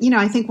that's,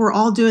 I think we're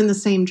all doing the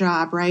same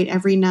job, right?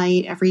 Every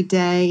night, every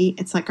day.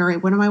 It's like, all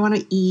right, what do I want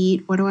to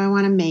eat? What do I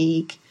want to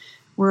make?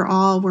 We're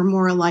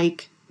more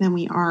alike than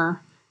we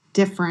are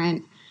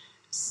different.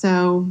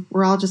 So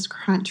we're all just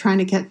trying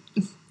to get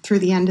through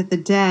the end of the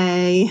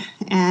day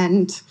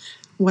and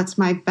what's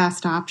my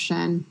best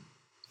option.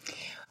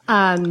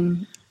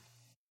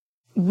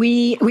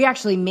 We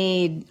actually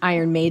made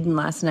Iron Maiden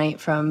last night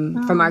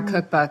from our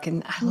cookbook,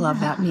 and I love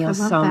that meal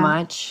so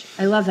much.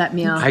 I love that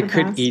meal. I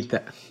could eat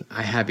that.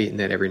 I have eaten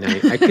that every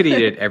night. I could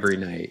eat it every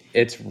night.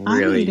 It's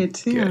really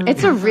good.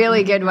 It's a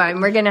really good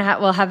one.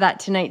 We'll have that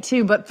tonight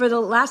too. But for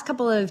the last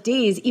couple of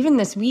days, even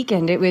this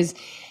weekend, it was,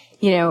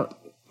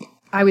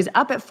 I was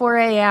up at 4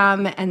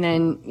 a.m. and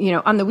then,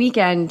 on the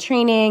weekend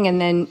training and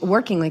then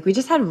working. Like we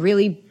just had a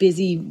really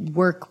busy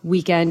work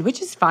weekend, which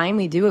is fine.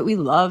 We do what we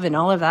love and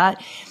all of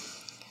that.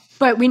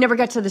 But we never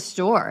got to the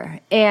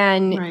store.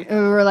 And we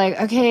were like,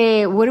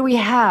 okay, what do we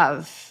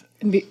have?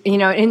 And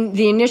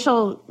the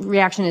initial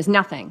reaction is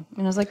nothing.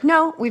 And I was like,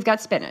 no, we've got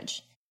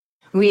spinach.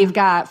 We've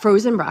got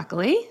frozen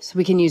broccoli, so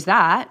we can use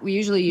that. We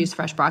usually use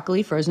fresh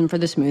broccoli frozen for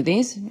the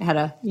smoothies. I had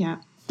to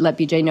let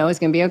BJ know it was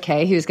going to be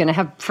okay. He was going to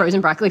have frozen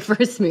broccoli for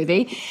his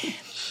smoothie.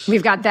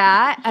 We've got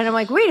that. And I'm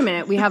like, wait a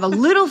minute. We have a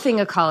little thing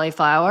of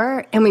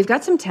cauliflower, and we've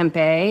got some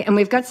tempeh, and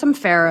we've got some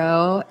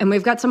farro, and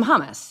we've got some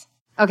hummus.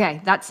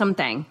 Okay, that's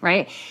something,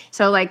 right?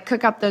 So like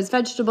cook up those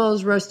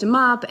vegetables, roast them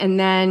up, and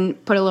then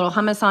put a little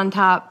hummus on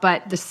top.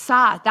 But the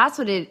sauce, that's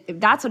what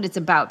it's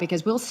about,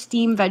 because we'll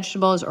steam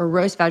vegetables or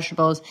roast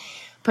vegetables,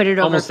 put it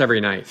over almost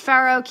every night.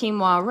 Farro,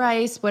 quinoa,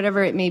 rice,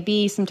 whatever it may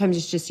be. Sometimes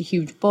it's just a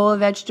huge bowl of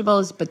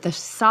vegetables, but the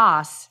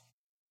sauce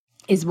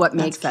is what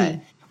makes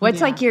it.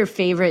 What's like your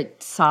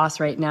favorite sauce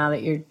right now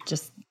that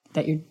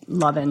you're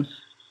loving?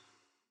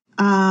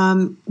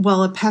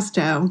 Well, a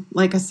pesto,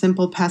 like a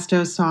simple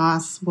pesto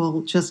sauce,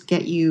 will just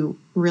get you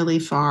really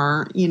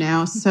far,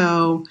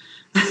 so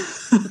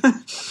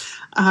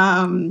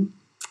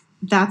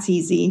that's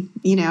easy,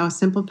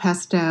 simple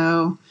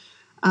pesto,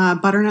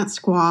 butternut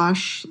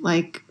squash,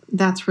 like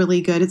that's really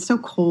good. It's so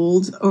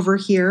cold over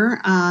here.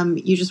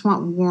 You just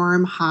want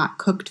warm, hot,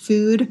 cooked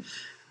food.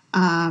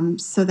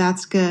 So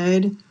that's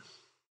good.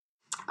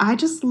 I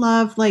just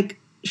love like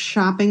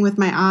shopping with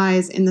my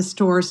eyes in the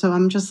store. So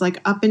I'm just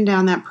like up and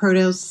down that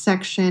produce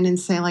section and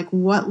say like,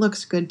 what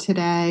looks good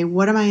today?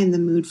 What am I in the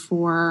mood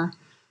for?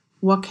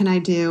 What can I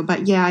do?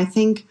 But yeah, I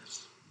think,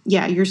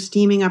 you're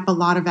steaming up a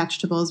lot of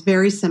vegetables.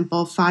 Very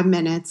simple, 5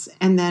 minutes.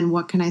 And then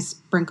what can I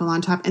sprinkle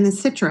on top? And then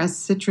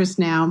citrus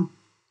now,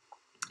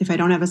 if I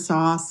don't have a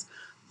sauce,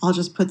 I'll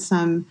just put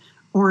some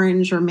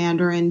orange or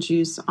mandarin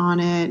juice on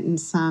it and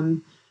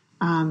some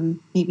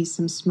maybe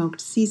some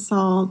smoked sea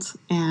salt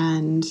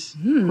and,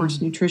 of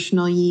course,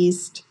 nutritional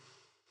yeast.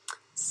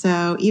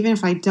 So even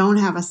if I don't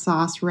have a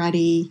sauce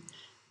ready,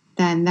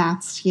 then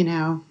that's,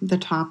 the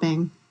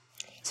topping.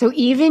 So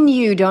even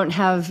you don't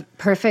have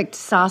perfect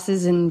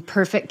sauces in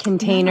perfect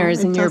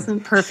containers in your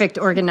perfect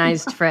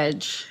organized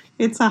fridge.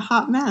 It's a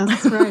hot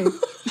mess, right?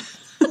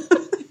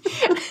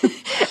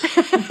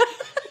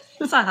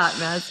 It's a hot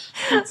mess.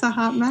 It's a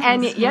hot mess.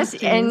 And yes,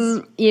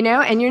 and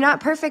and you're not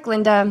perfect,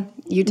 Linda.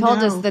 You told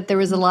us that there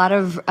was a lot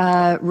of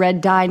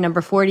red dye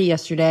number 40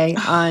 yesterday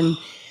on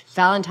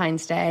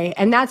Valentine's Day,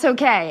 and that's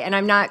okay. And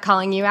I'm not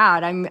calling you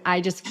out.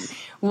 I just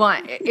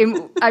want.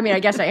 I mean, I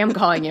guess I am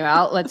calling you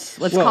out. Let's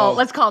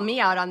call me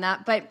out on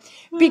that. But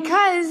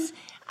because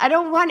I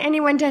don't want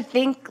anyone to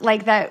think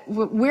like that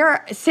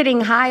we're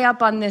sitting high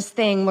up on this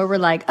thing where we're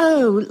like,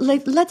 oh,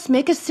 let's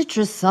make a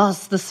citrus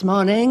sauce this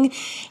morning.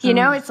 You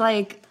know, it's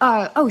like,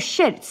 oh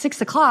shit, it's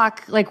 6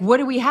 o'clock. Like, what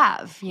do we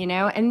have? You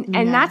know, and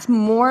that's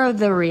more of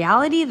the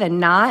reality than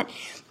not.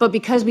 But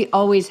because we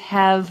always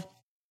have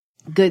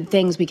good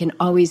things, we can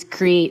always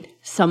create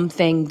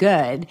something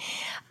good.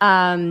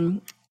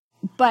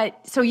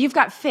 But so you've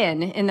got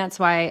Finn, and that's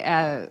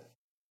why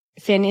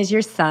Finn is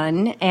your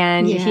son,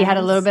 and he had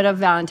a little bit of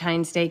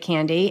Valentine's Day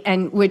candy,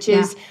 and which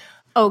is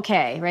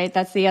okay, right?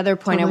 That's the other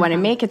point I want to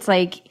make. It's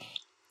like,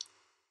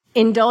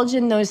 indulge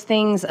in those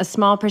things a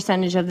small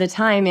percentage of the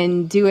time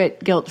and do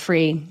it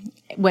guilt-free.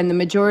 When the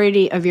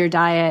majority of your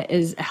diet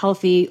is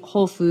healthy,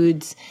 whole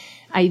foods,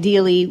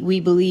 ideally, we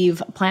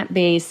believe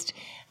plant-based,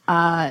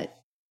 diet,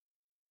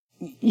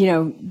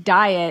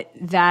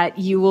 that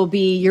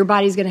your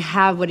body's going to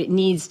have what it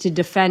needs to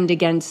defend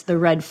against the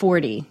red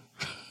 40.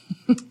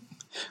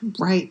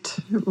 Right.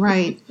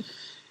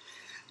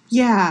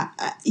 Yeah,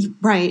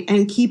 right.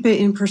 And keep it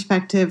in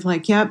perspective.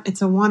 Like, yep,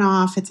 it's a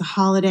one-off. It's a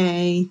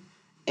holiday.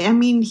 I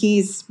mean,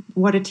 he's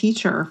what a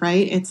teacher,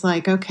 right? It's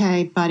like,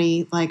 okay,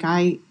 buddy, like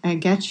I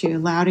get you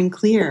loud and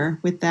clear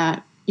with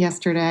that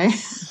yesterday.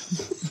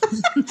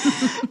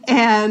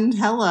 And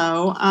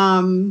hello.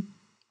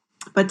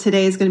 But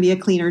today is going to be a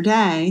cleaner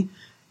day.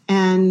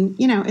 And,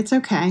 it's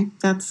okay.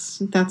 That's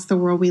the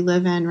world we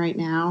live in right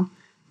now.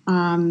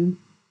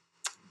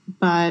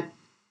 But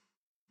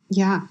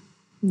yeah,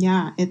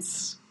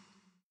 it's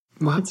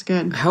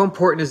good. How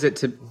important is it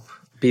to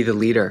be the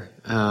leader?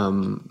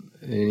 And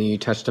you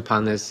touched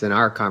upon this in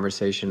our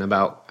conversation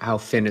about how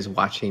Finn is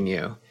watching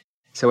you.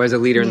 So as a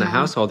leader in the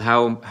household,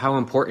 how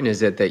important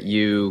is it that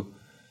you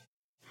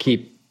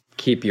keep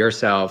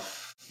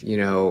yourself,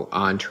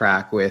 on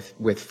track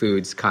with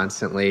foods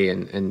constantly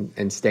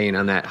and staying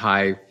on that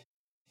high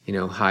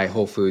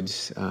whole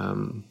foods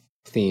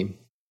theme?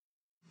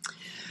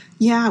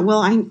 Yeah,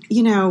 well,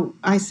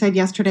 I said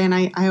yesterday, and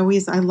I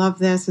love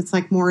this. It's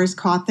like more is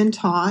caught than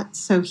taught.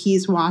 So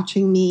he's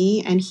watching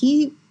me, and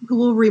he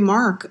will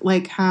remark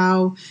like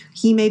how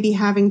he may be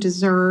having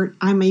dessert.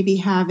 I may be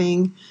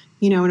having,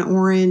 an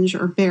orange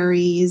or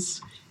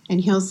berries,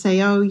 and he'll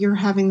say, "Oh, you're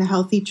having the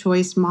healthy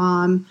choice,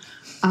 Mom.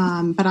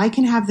 But I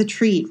can have the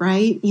treat,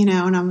 right?"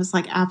 And I was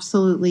like,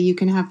 "Absolutely, you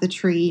can have the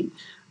treat."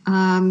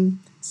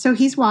 So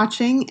he's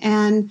watching,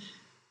 and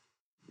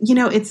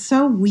it's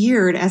so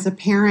weird as a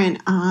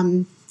parent.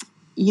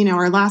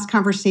 Our last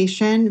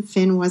conversation,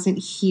 Finn wasn't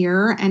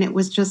here, and it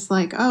was just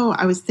like, oh,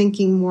 I was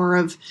thinking more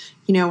of,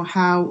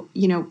 how,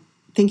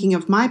 thinking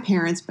of my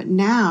parents. But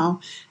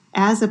now,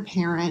 as a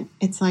parent,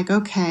 it's like,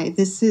 okay,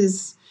 this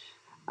is,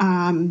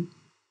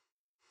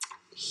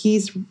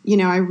 he's,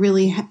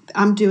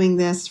 I'm doing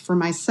this for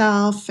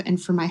myself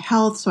and for my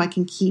health, so I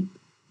can keep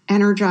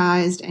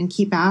energized and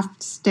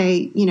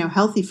stay,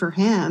 healthy for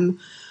him.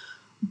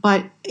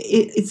 But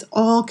it's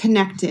all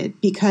connected,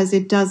 because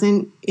it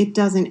doesn't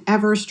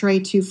ever stray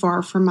too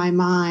far from my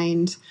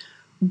mind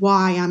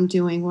why I'm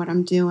doing what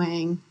I'm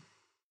doing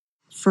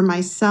for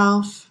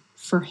myself,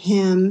 for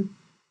him,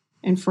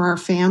 and for our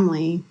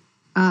family,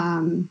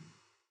 to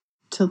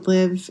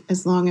live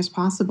as long as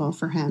possible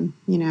for him,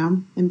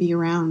 and be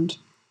around.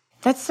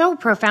 That's so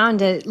profound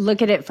to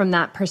look at it from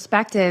that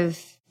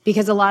perspective,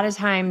 because a lot of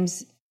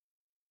times,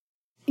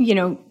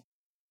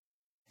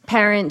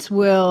 parents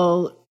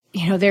will,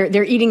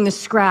 they're eating the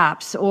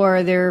scraps,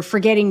 or they're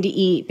forgetting to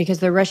eat because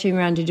they're rushing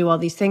around to do all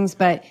these things.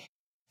 But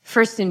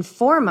first and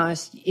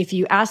foremost, if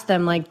you ask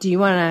them, like, do you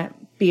want to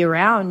be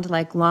around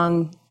like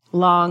long,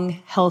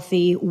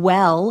 healthy,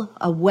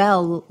 a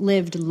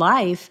well-lived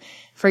life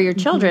for your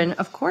children?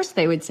 Of course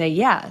they would say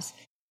yes.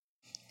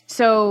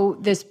 So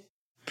this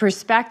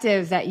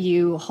perspective that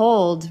you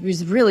hold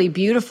was really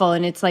beautiful.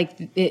 And it's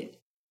like,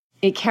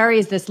 it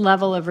carries this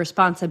level of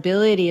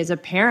responsibility as a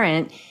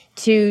parent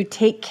to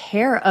take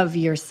care of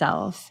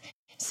yourself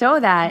so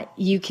that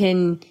you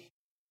can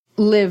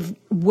live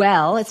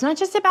well. It's not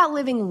just about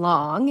living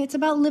long, it's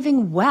about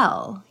living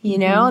well.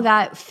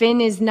 That Finn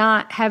is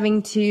not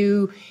having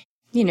to,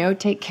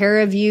 take care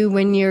of you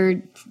when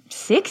you're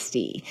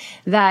 60,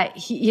 that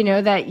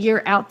that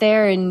you're out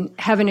there and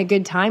having a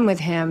good time with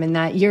him, and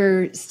that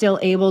you're still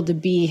able to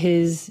be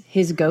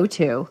his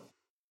go-to.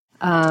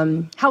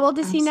 How old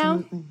is he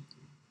now?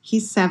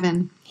 He's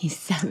 7. He's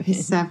 7.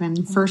 He's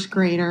 7, first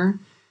grader.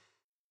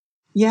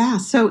 Yeah.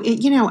 So,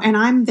 and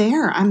I'm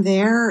there,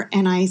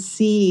 and I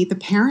see the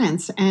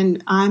parents,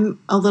 and I'm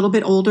a little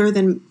bit older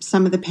than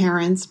some of the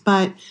parents,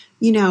 but,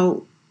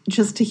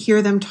 just to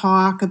hear them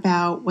talk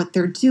about what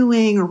they're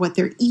doing or what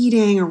they're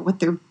eating or what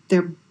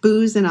they're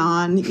boozing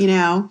on,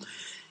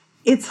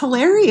 it's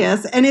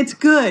hilarious, and it's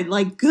good,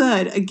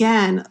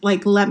 again,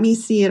 let me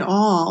see it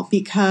all,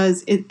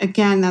 because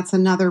that's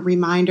another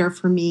reminder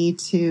for me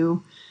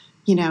to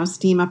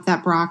steam up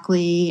that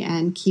broccoli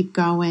and keep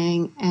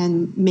going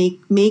and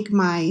make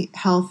my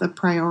health a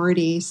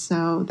priority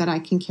so that I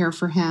can care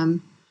for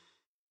him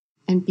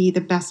and be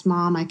the best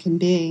mom I can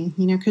be,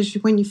 because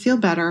when you feel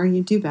better,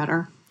 you do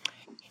better.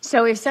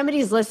 So if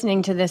somebody's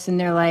listening to this and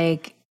they're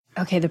like,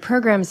 okay, the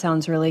program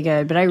sounds really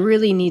good, but I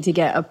really need to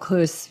get up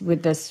close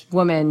with this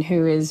woman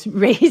who is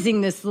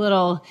raising this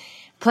little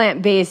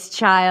plant-based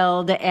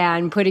child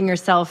and putting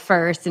herself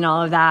first and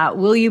all of that,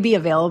 will you be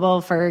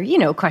available for,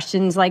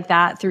 questions like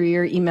that through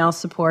your email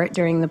support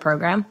during the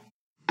program?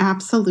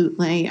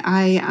 Absolutely.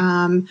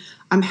 I'm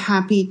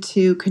happy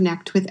to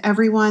connect with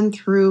everyone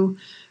through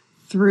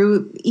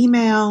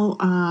email,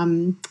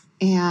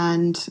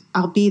 and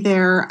I'll be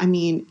there. I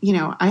mean,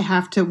 I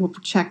have to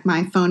check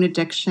my phone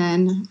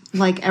addiction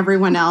like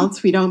everyone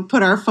else. We don't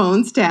put our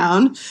phones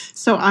down.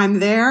 So I'm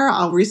there.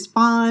 I'll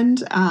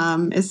respond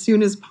as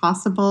soon as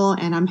possible,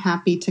 and I'm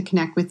happy to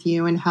connect with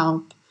you and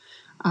help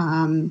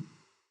and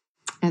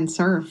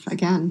serve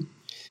again.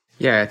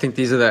 Yeah, I think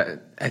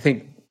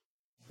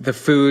the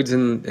foods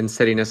and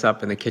setting us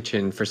up in the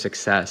kitchen for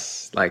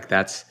success, like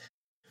that's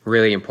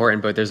really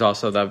important, but there's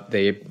also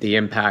the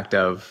impact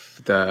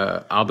of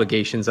the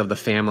obligations of the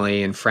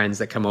family and friends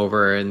that come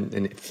over,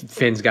 and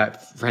Finn's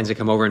got friends that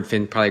come over, and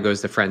Finn probably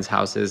goes to friends'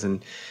 houses,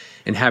 and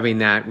having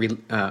that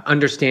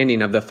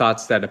understanding of the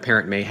thoughts that a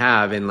parent may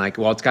have, and like,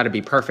 well, it's got to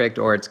be perfect,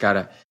 or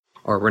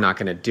we're not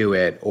going to do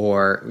it,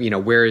 or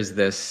where's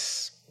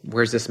this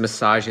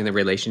massaging the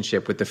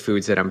relationship with the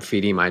foods that I'm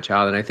feeding my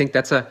child. And I think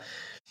it's a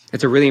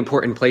really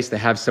important place to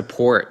have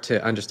support,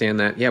 to understand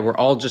that, yeah, we're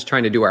all just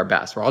trying to do our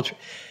best. We're all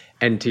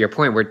and to your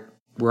point,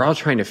 we're all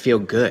trying to feel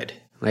good.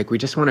 Like, we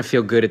just want to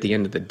feel good at the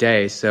end of the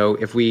day. So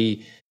if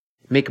we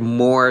make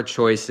more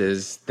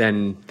choices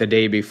than the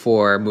day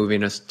before,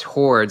 moving us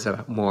towards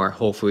a more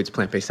whole foods,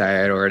 plant-based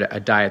diet, or a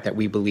diet that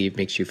we believe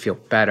makes you feel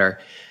better,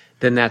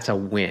 then that's a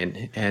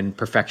win. And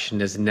perfection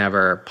is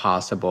never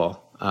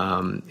possible.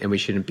 And we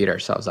shouldn't beat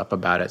ourselves up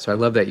about it. So I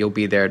love that you'll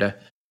be there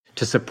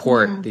to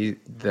support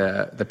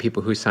the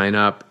people who sign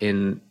up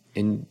in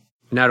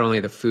not only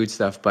the food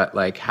stuff, but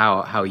like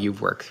how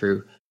you've worked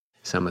through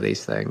some of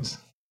these things.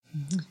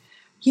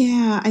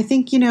 Yeah, I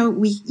think,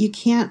 you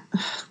can't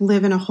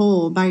live in a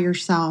hole by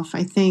yourself.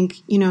 I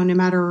think, no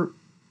matter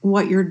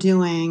what you're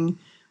doing,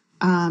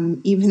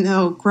 even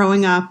though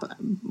growing up,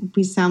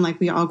 we sound like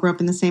we all grew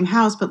up in the same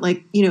house, but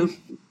like,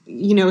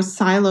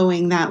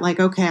 siloing that, like,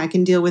 okay, I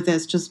can deal with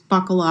this, just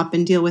buckle up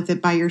and deal with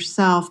it by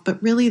yourself.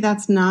 But really,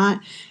 that's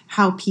not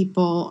how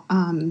people,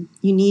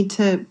 you need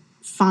to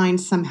find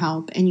some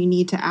help, and you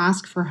need to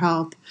ask for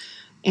help,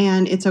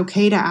 and it's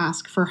okay to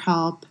ask for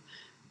help.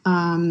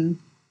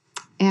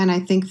 And I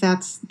think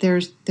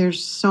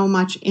there's so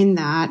much in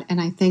that. And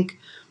I think,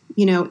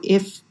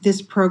 if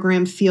this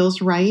program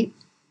feels right,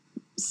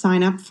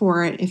 sign up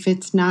for it.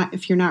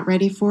 If you're not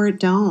ready for it,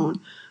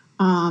 don't.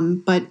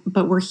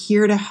 But we're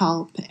here to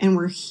help, and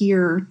we're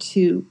here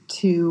to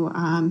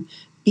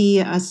be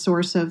a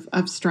source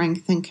of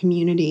strength and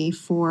community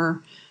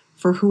for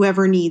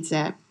whoever needs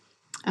it.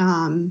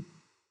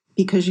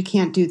 Because you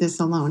can't do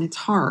this alone. It's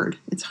hard.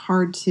 It's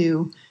hard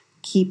to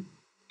keep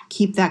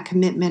that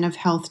commitment of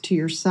health to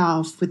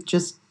yourself with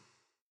just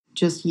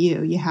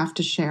you. You have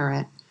to share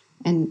it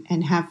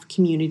and have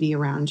community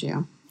around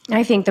you.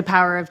 I think the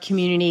power of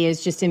community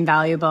is just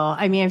invaluable.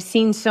 I mean,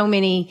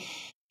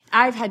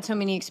 I've had so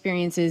many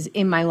experiences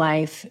in my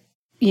life,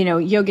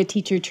 yoga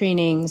teacher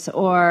trainings,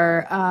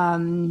 or,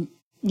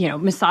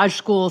 massage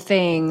school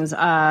things,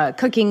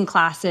 cooking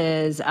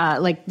classes,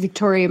 like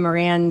Victoria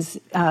Moran's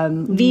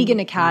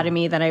Vegan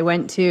Academy that I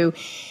went to.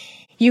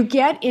 You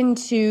get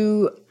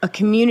into a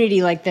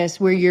community like this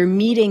where you're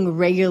meeting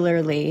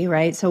regularly,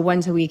 right? So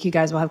once a week you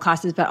guys will have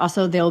classes, but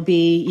also there'll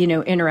be,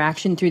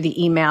 interaction through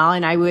the email.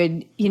 And I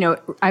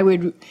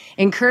would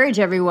encourage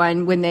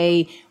everyone when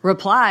they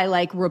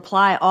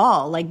reply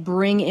all, like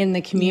bring in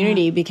the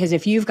community, because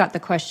if you've got the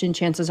question,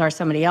 chances are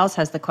somebody else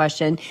has the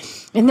question.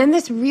 And then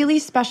this really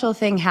special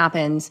thing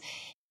happens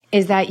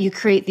is that you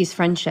create these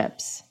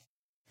friendships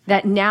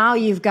that now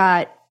you've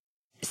got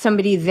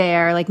somebody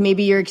there, like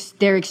maybe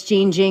they're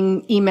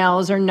exchanging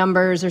emails or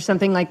numbers or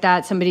something like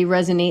that. Somebody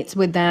resonates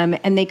with them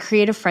and they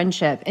create a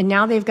friendship. And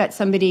now they've got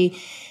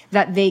somebody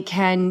that they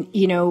can,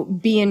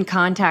 be in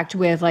contact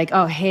with, like,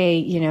 oh,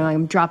 hey,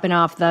 I'm dropping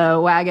off the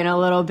wagon a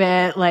little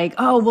bit. Like,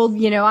 oh,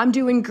 well, I'm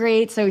doing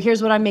great. So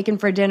here's what I'm making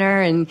for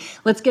dinner, and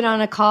let's get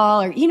on a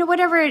call, or,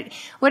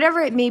 whatever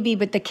it may be.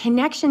 But the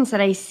connections that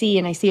I see,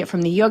 and I see it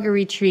from the yoga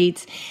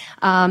retreats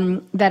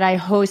that I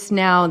host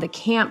now, the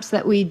camps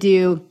that we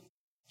do,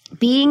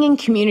 being in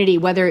community,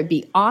 whether it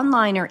be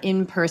online or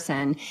in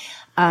person,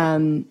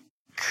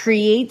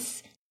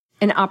 creates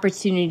an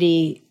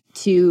opportunity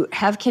to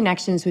have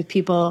connections with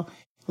people,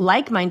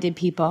 like-minded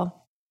people,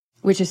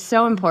 which is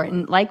so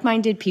important,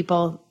 like-minded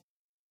people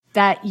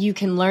that you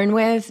can learn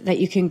with, that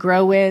you can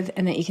grow with,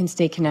 and that you can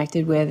stay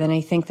connected with. And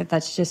I think that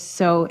that's just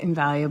so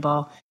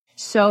invaluable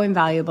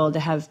to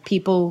have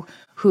people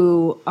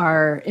who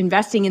are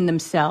investing in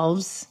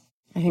themselves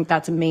I think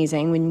that's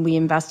amazing when we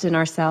invest in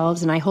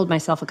ourselves. And I hold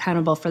myself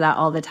accountable for that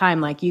all the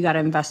time. Like, you got to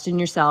invest in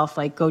yourself,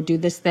 like go do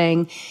this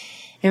thing,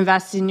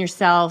 invest in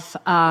yourself.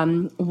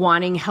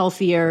 Wanting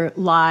healthier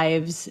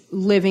lives,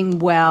 living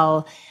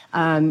well,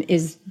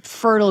 is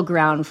fertile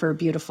ground for a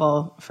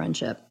beautiful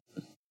friendship.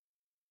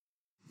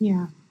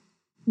 Yeah.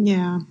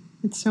 Yeah.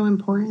 It's so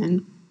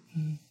important.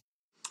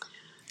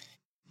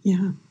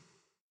 Yeah.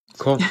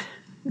 Cool.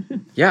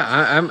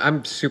 Yeah,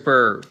 I'm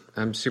super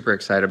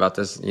excited about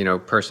this.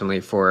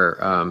 Personally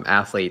for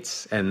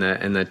athletes and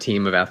the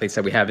team of athletes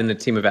that we have in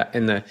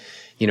the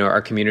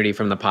our community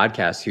from the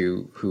podcast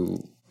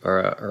who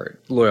are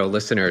loyal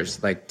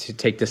listeners, like to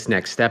take this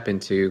next step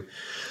into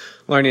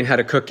learning how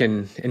to cook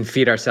and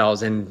feed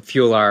ourselves and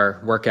fuel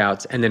our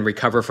workouts and then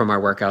recover from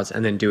our workouts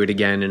and then do it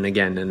again and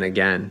again and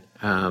again.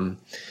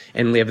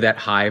 And live that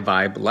high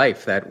vibe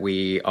life that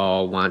we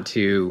all want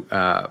to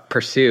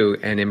pursue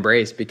and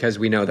embrace, because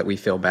we know that we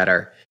feel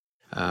better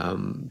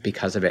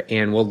because of it,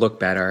 and we'll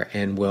look better,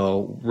 and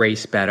we'll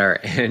race better,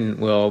 and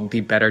we'll be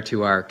better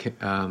to our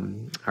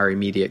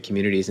immediate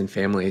communities and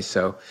families.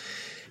 So,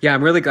 yeah,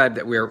 I'm really glad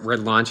that we're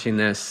launching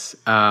this.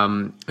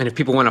 And if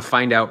people want to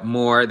find out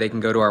more, they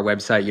can go to our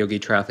website,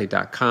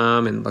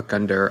 yogitriathlete.com, and look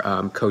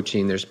under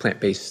coaching. There's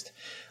plant-based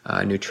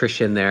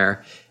nutrition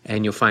there,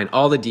 and you'll find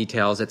all the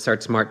details. It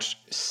starts March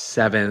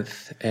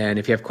 7th, and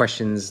if you have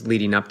questions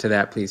leading up to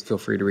that, please feel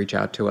free to reach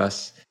out to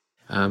us.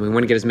 We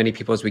want to get as many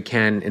people as we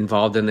can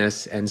involved in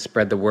this and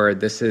spread the word.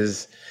 This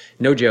is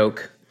no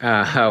joke,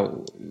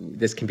 how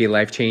this can be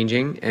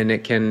life-changing, and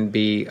it can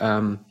be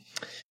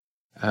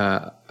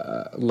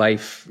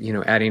life,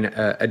 adding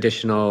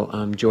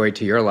additional joy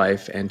to your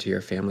life and to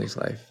your family's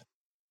life.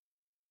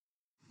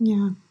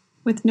 Yeah,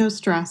 with no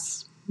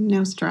stress.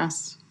 It's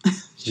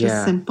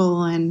just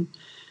simple and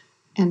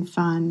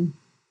fun,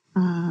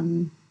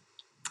 and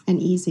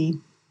easy.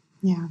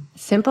 Yeah.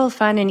 Simple,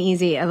 fun, and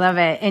easy. I love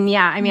it. And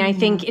yeah, I mean, I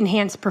think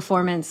enhanced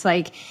performance,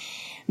 like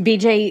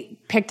BJ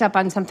picked up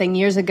on something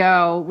years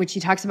ago, which he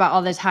talks about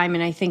all the time,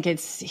 and I think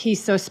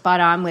he's so spot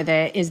on with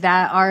it, is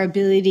that our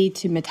ability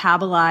to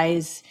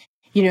metabolize,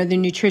 the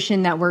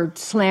nutrition that we're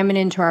slamming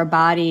into our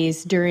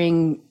bodies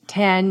during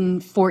 10,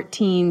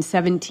 14,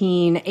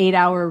 17,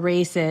 8-hour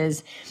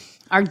races.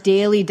 Our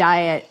daily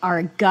diet,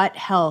 our gut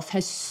health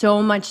has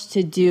so much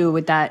to do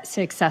with that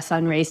success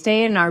on race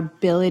day, and our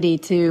ability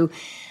to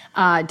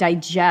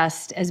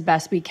digest as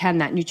best we can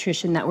that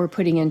nutrition that we're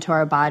putting into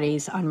our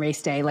bodies on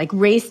race day. Like,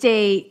 race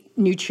day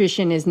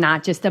nutrition is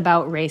not just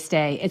about race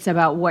day. It's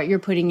about what you're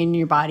putting in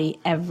your body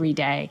every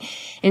day.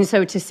 And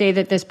so to say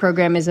that this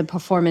program is a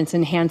performance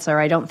enhancer,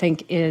 I don't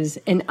think is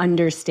an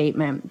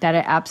understatement. That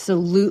it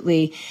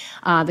absolutely,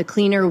 the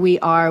cleaner we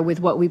are with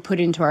what we put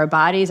into our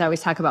bodies. I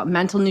always talk about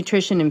mental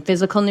nutrition and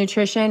physical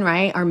nutrition,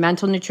 right? Our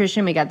mental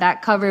nutrition, we got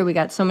that covered. We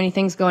got so many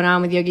things going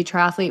on with Yogi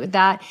Triathlete with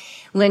that.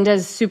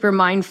 Linda's super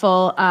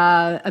mindful,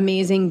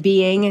 amazing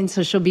being, and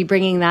so she'll be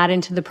bringing that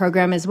into the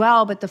program as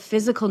well. But the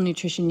physical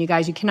nutrition, you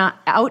guys, you cannot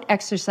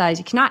out-exercise.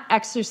 You cannot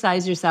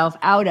exercise yourself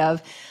out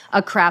of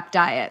a crap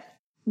diet.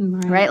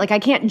 Right? Like, I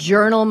can't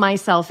journal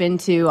myself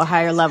into a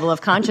higher level of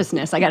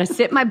consciousness. I got to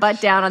sit my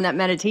butt down on that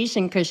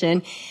meditation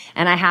cushion,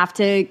 and I have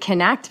to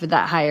connect with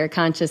that higher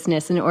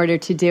consciousness in order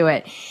to do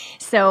it.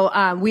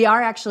 So we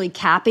are actually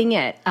capping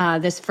it,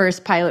 this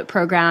first pilot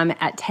program,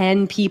 at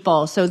 10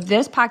 people. So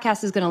this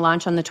podcast is going to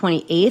launch on the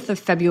 28th of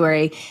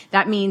February.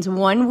 That means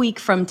 1 week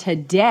from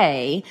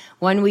today,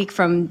 1 week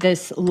from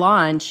this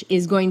launch,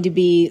 is going to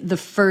be the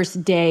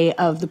first day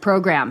of the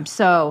program.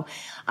 So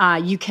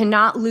you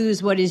cannot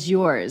lose what is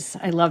yours.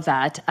 I love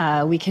that.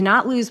 We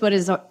cannot lose what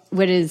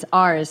is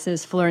ours,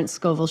 says Florence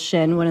Scovel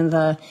Shinn, one of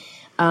the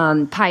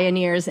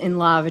pioneers in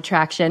law of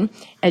attraction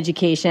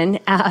education.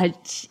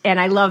 And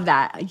I love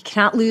that. You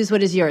cannot lose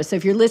what is yours. So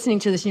if you're listening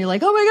to this and you're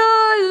like, oh my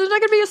God, there's not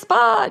going to be a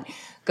spot,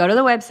 go to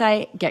the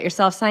website, get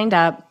yourself signed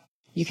up.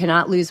 You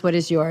cannot lose what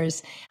is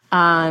yours.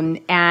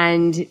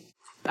 And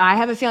I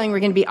have a feeling we're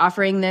going to be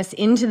offering this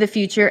into the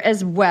future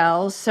as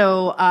well.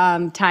 So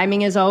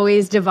timing is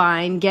always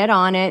divine. Get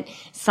on it,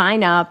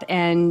 sign up,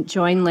 and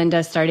join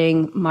Linda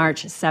starting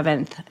March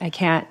 7th. I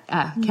can't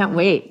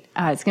wait.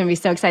 It's going to be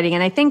so exciting.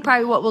 And I think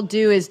probably what we'll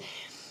do is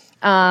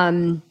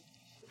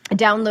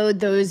download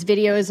those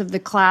videos of the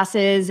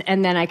classes,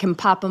 and then I can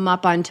pop them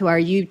up onto our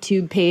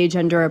YouTube page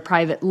under a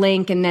private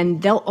link, and then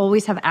they'll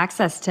always have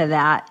access to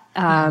that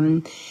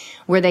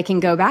where they can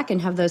go back and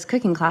have those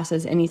cooking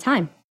classes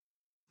anytime.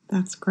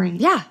 That's great.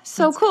 Yeah.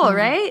 So that's cool,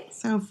 right?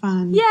 So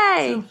fun.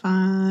 Yay. So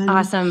fun.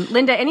 Awesome.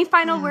 Linda, any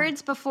final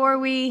words before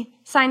we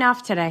sign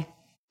off today?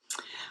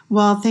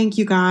 Well, thank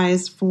you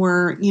guys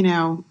for,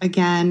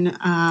 again,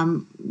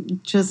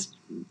 just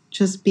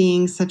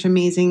being such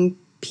amazing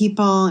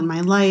people in my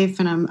life.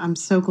 And I'm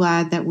so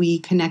glad that we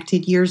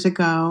connected years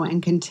ago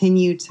and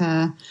continue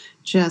to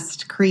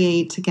just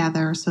create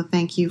together. So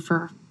thank you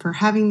for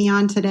having me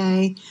on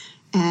today.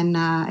 And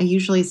I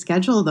usually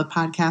schedule the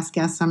podcast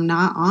guests I'm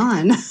not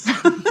on.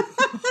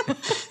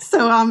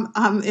 So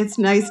it's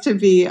nice to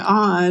be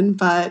on,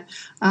 but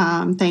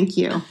thank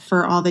you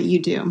for all that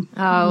you do.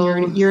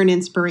 Oh. You're an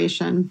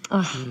inspiration.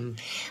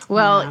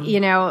 Well,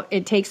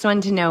 it takes one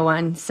to know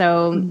one.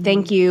 So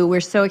thank you. We're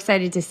so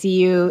excited to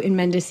see you in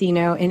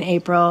Mendocino in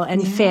April.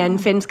 And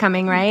Finn's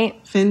coming, right?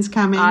 Finn's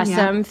coming.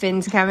 Awesome. Yeah.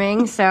 Finn's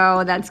coming.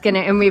 So that's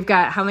and we've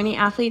got how many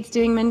athletes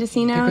doing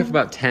Mendocino? I think we have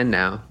about 10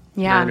 now.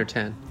 Yeah. 9 or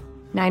 10.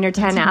 9 or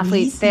 10 athletes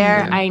amazing. there.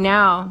 Yeah. I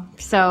know.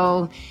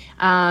 So,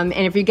 and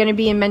if you're going to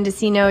be in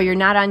Mendocino, you're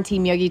not on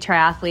Team Yogi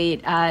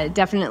Triathlete,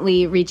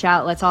 definitely reach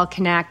out. Let's all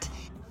connect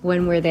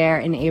when we're there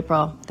in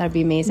April. That'd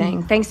be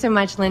amazing. Thanks so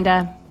much,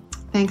 Linda.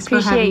 Thanks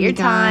Appreciate for having your me,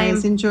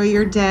 guys. time. Enjoy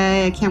your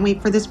day. I can't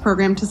wait for this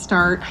program to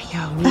start.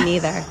 Yo, me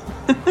neither.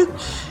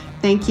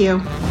 Thank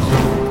you.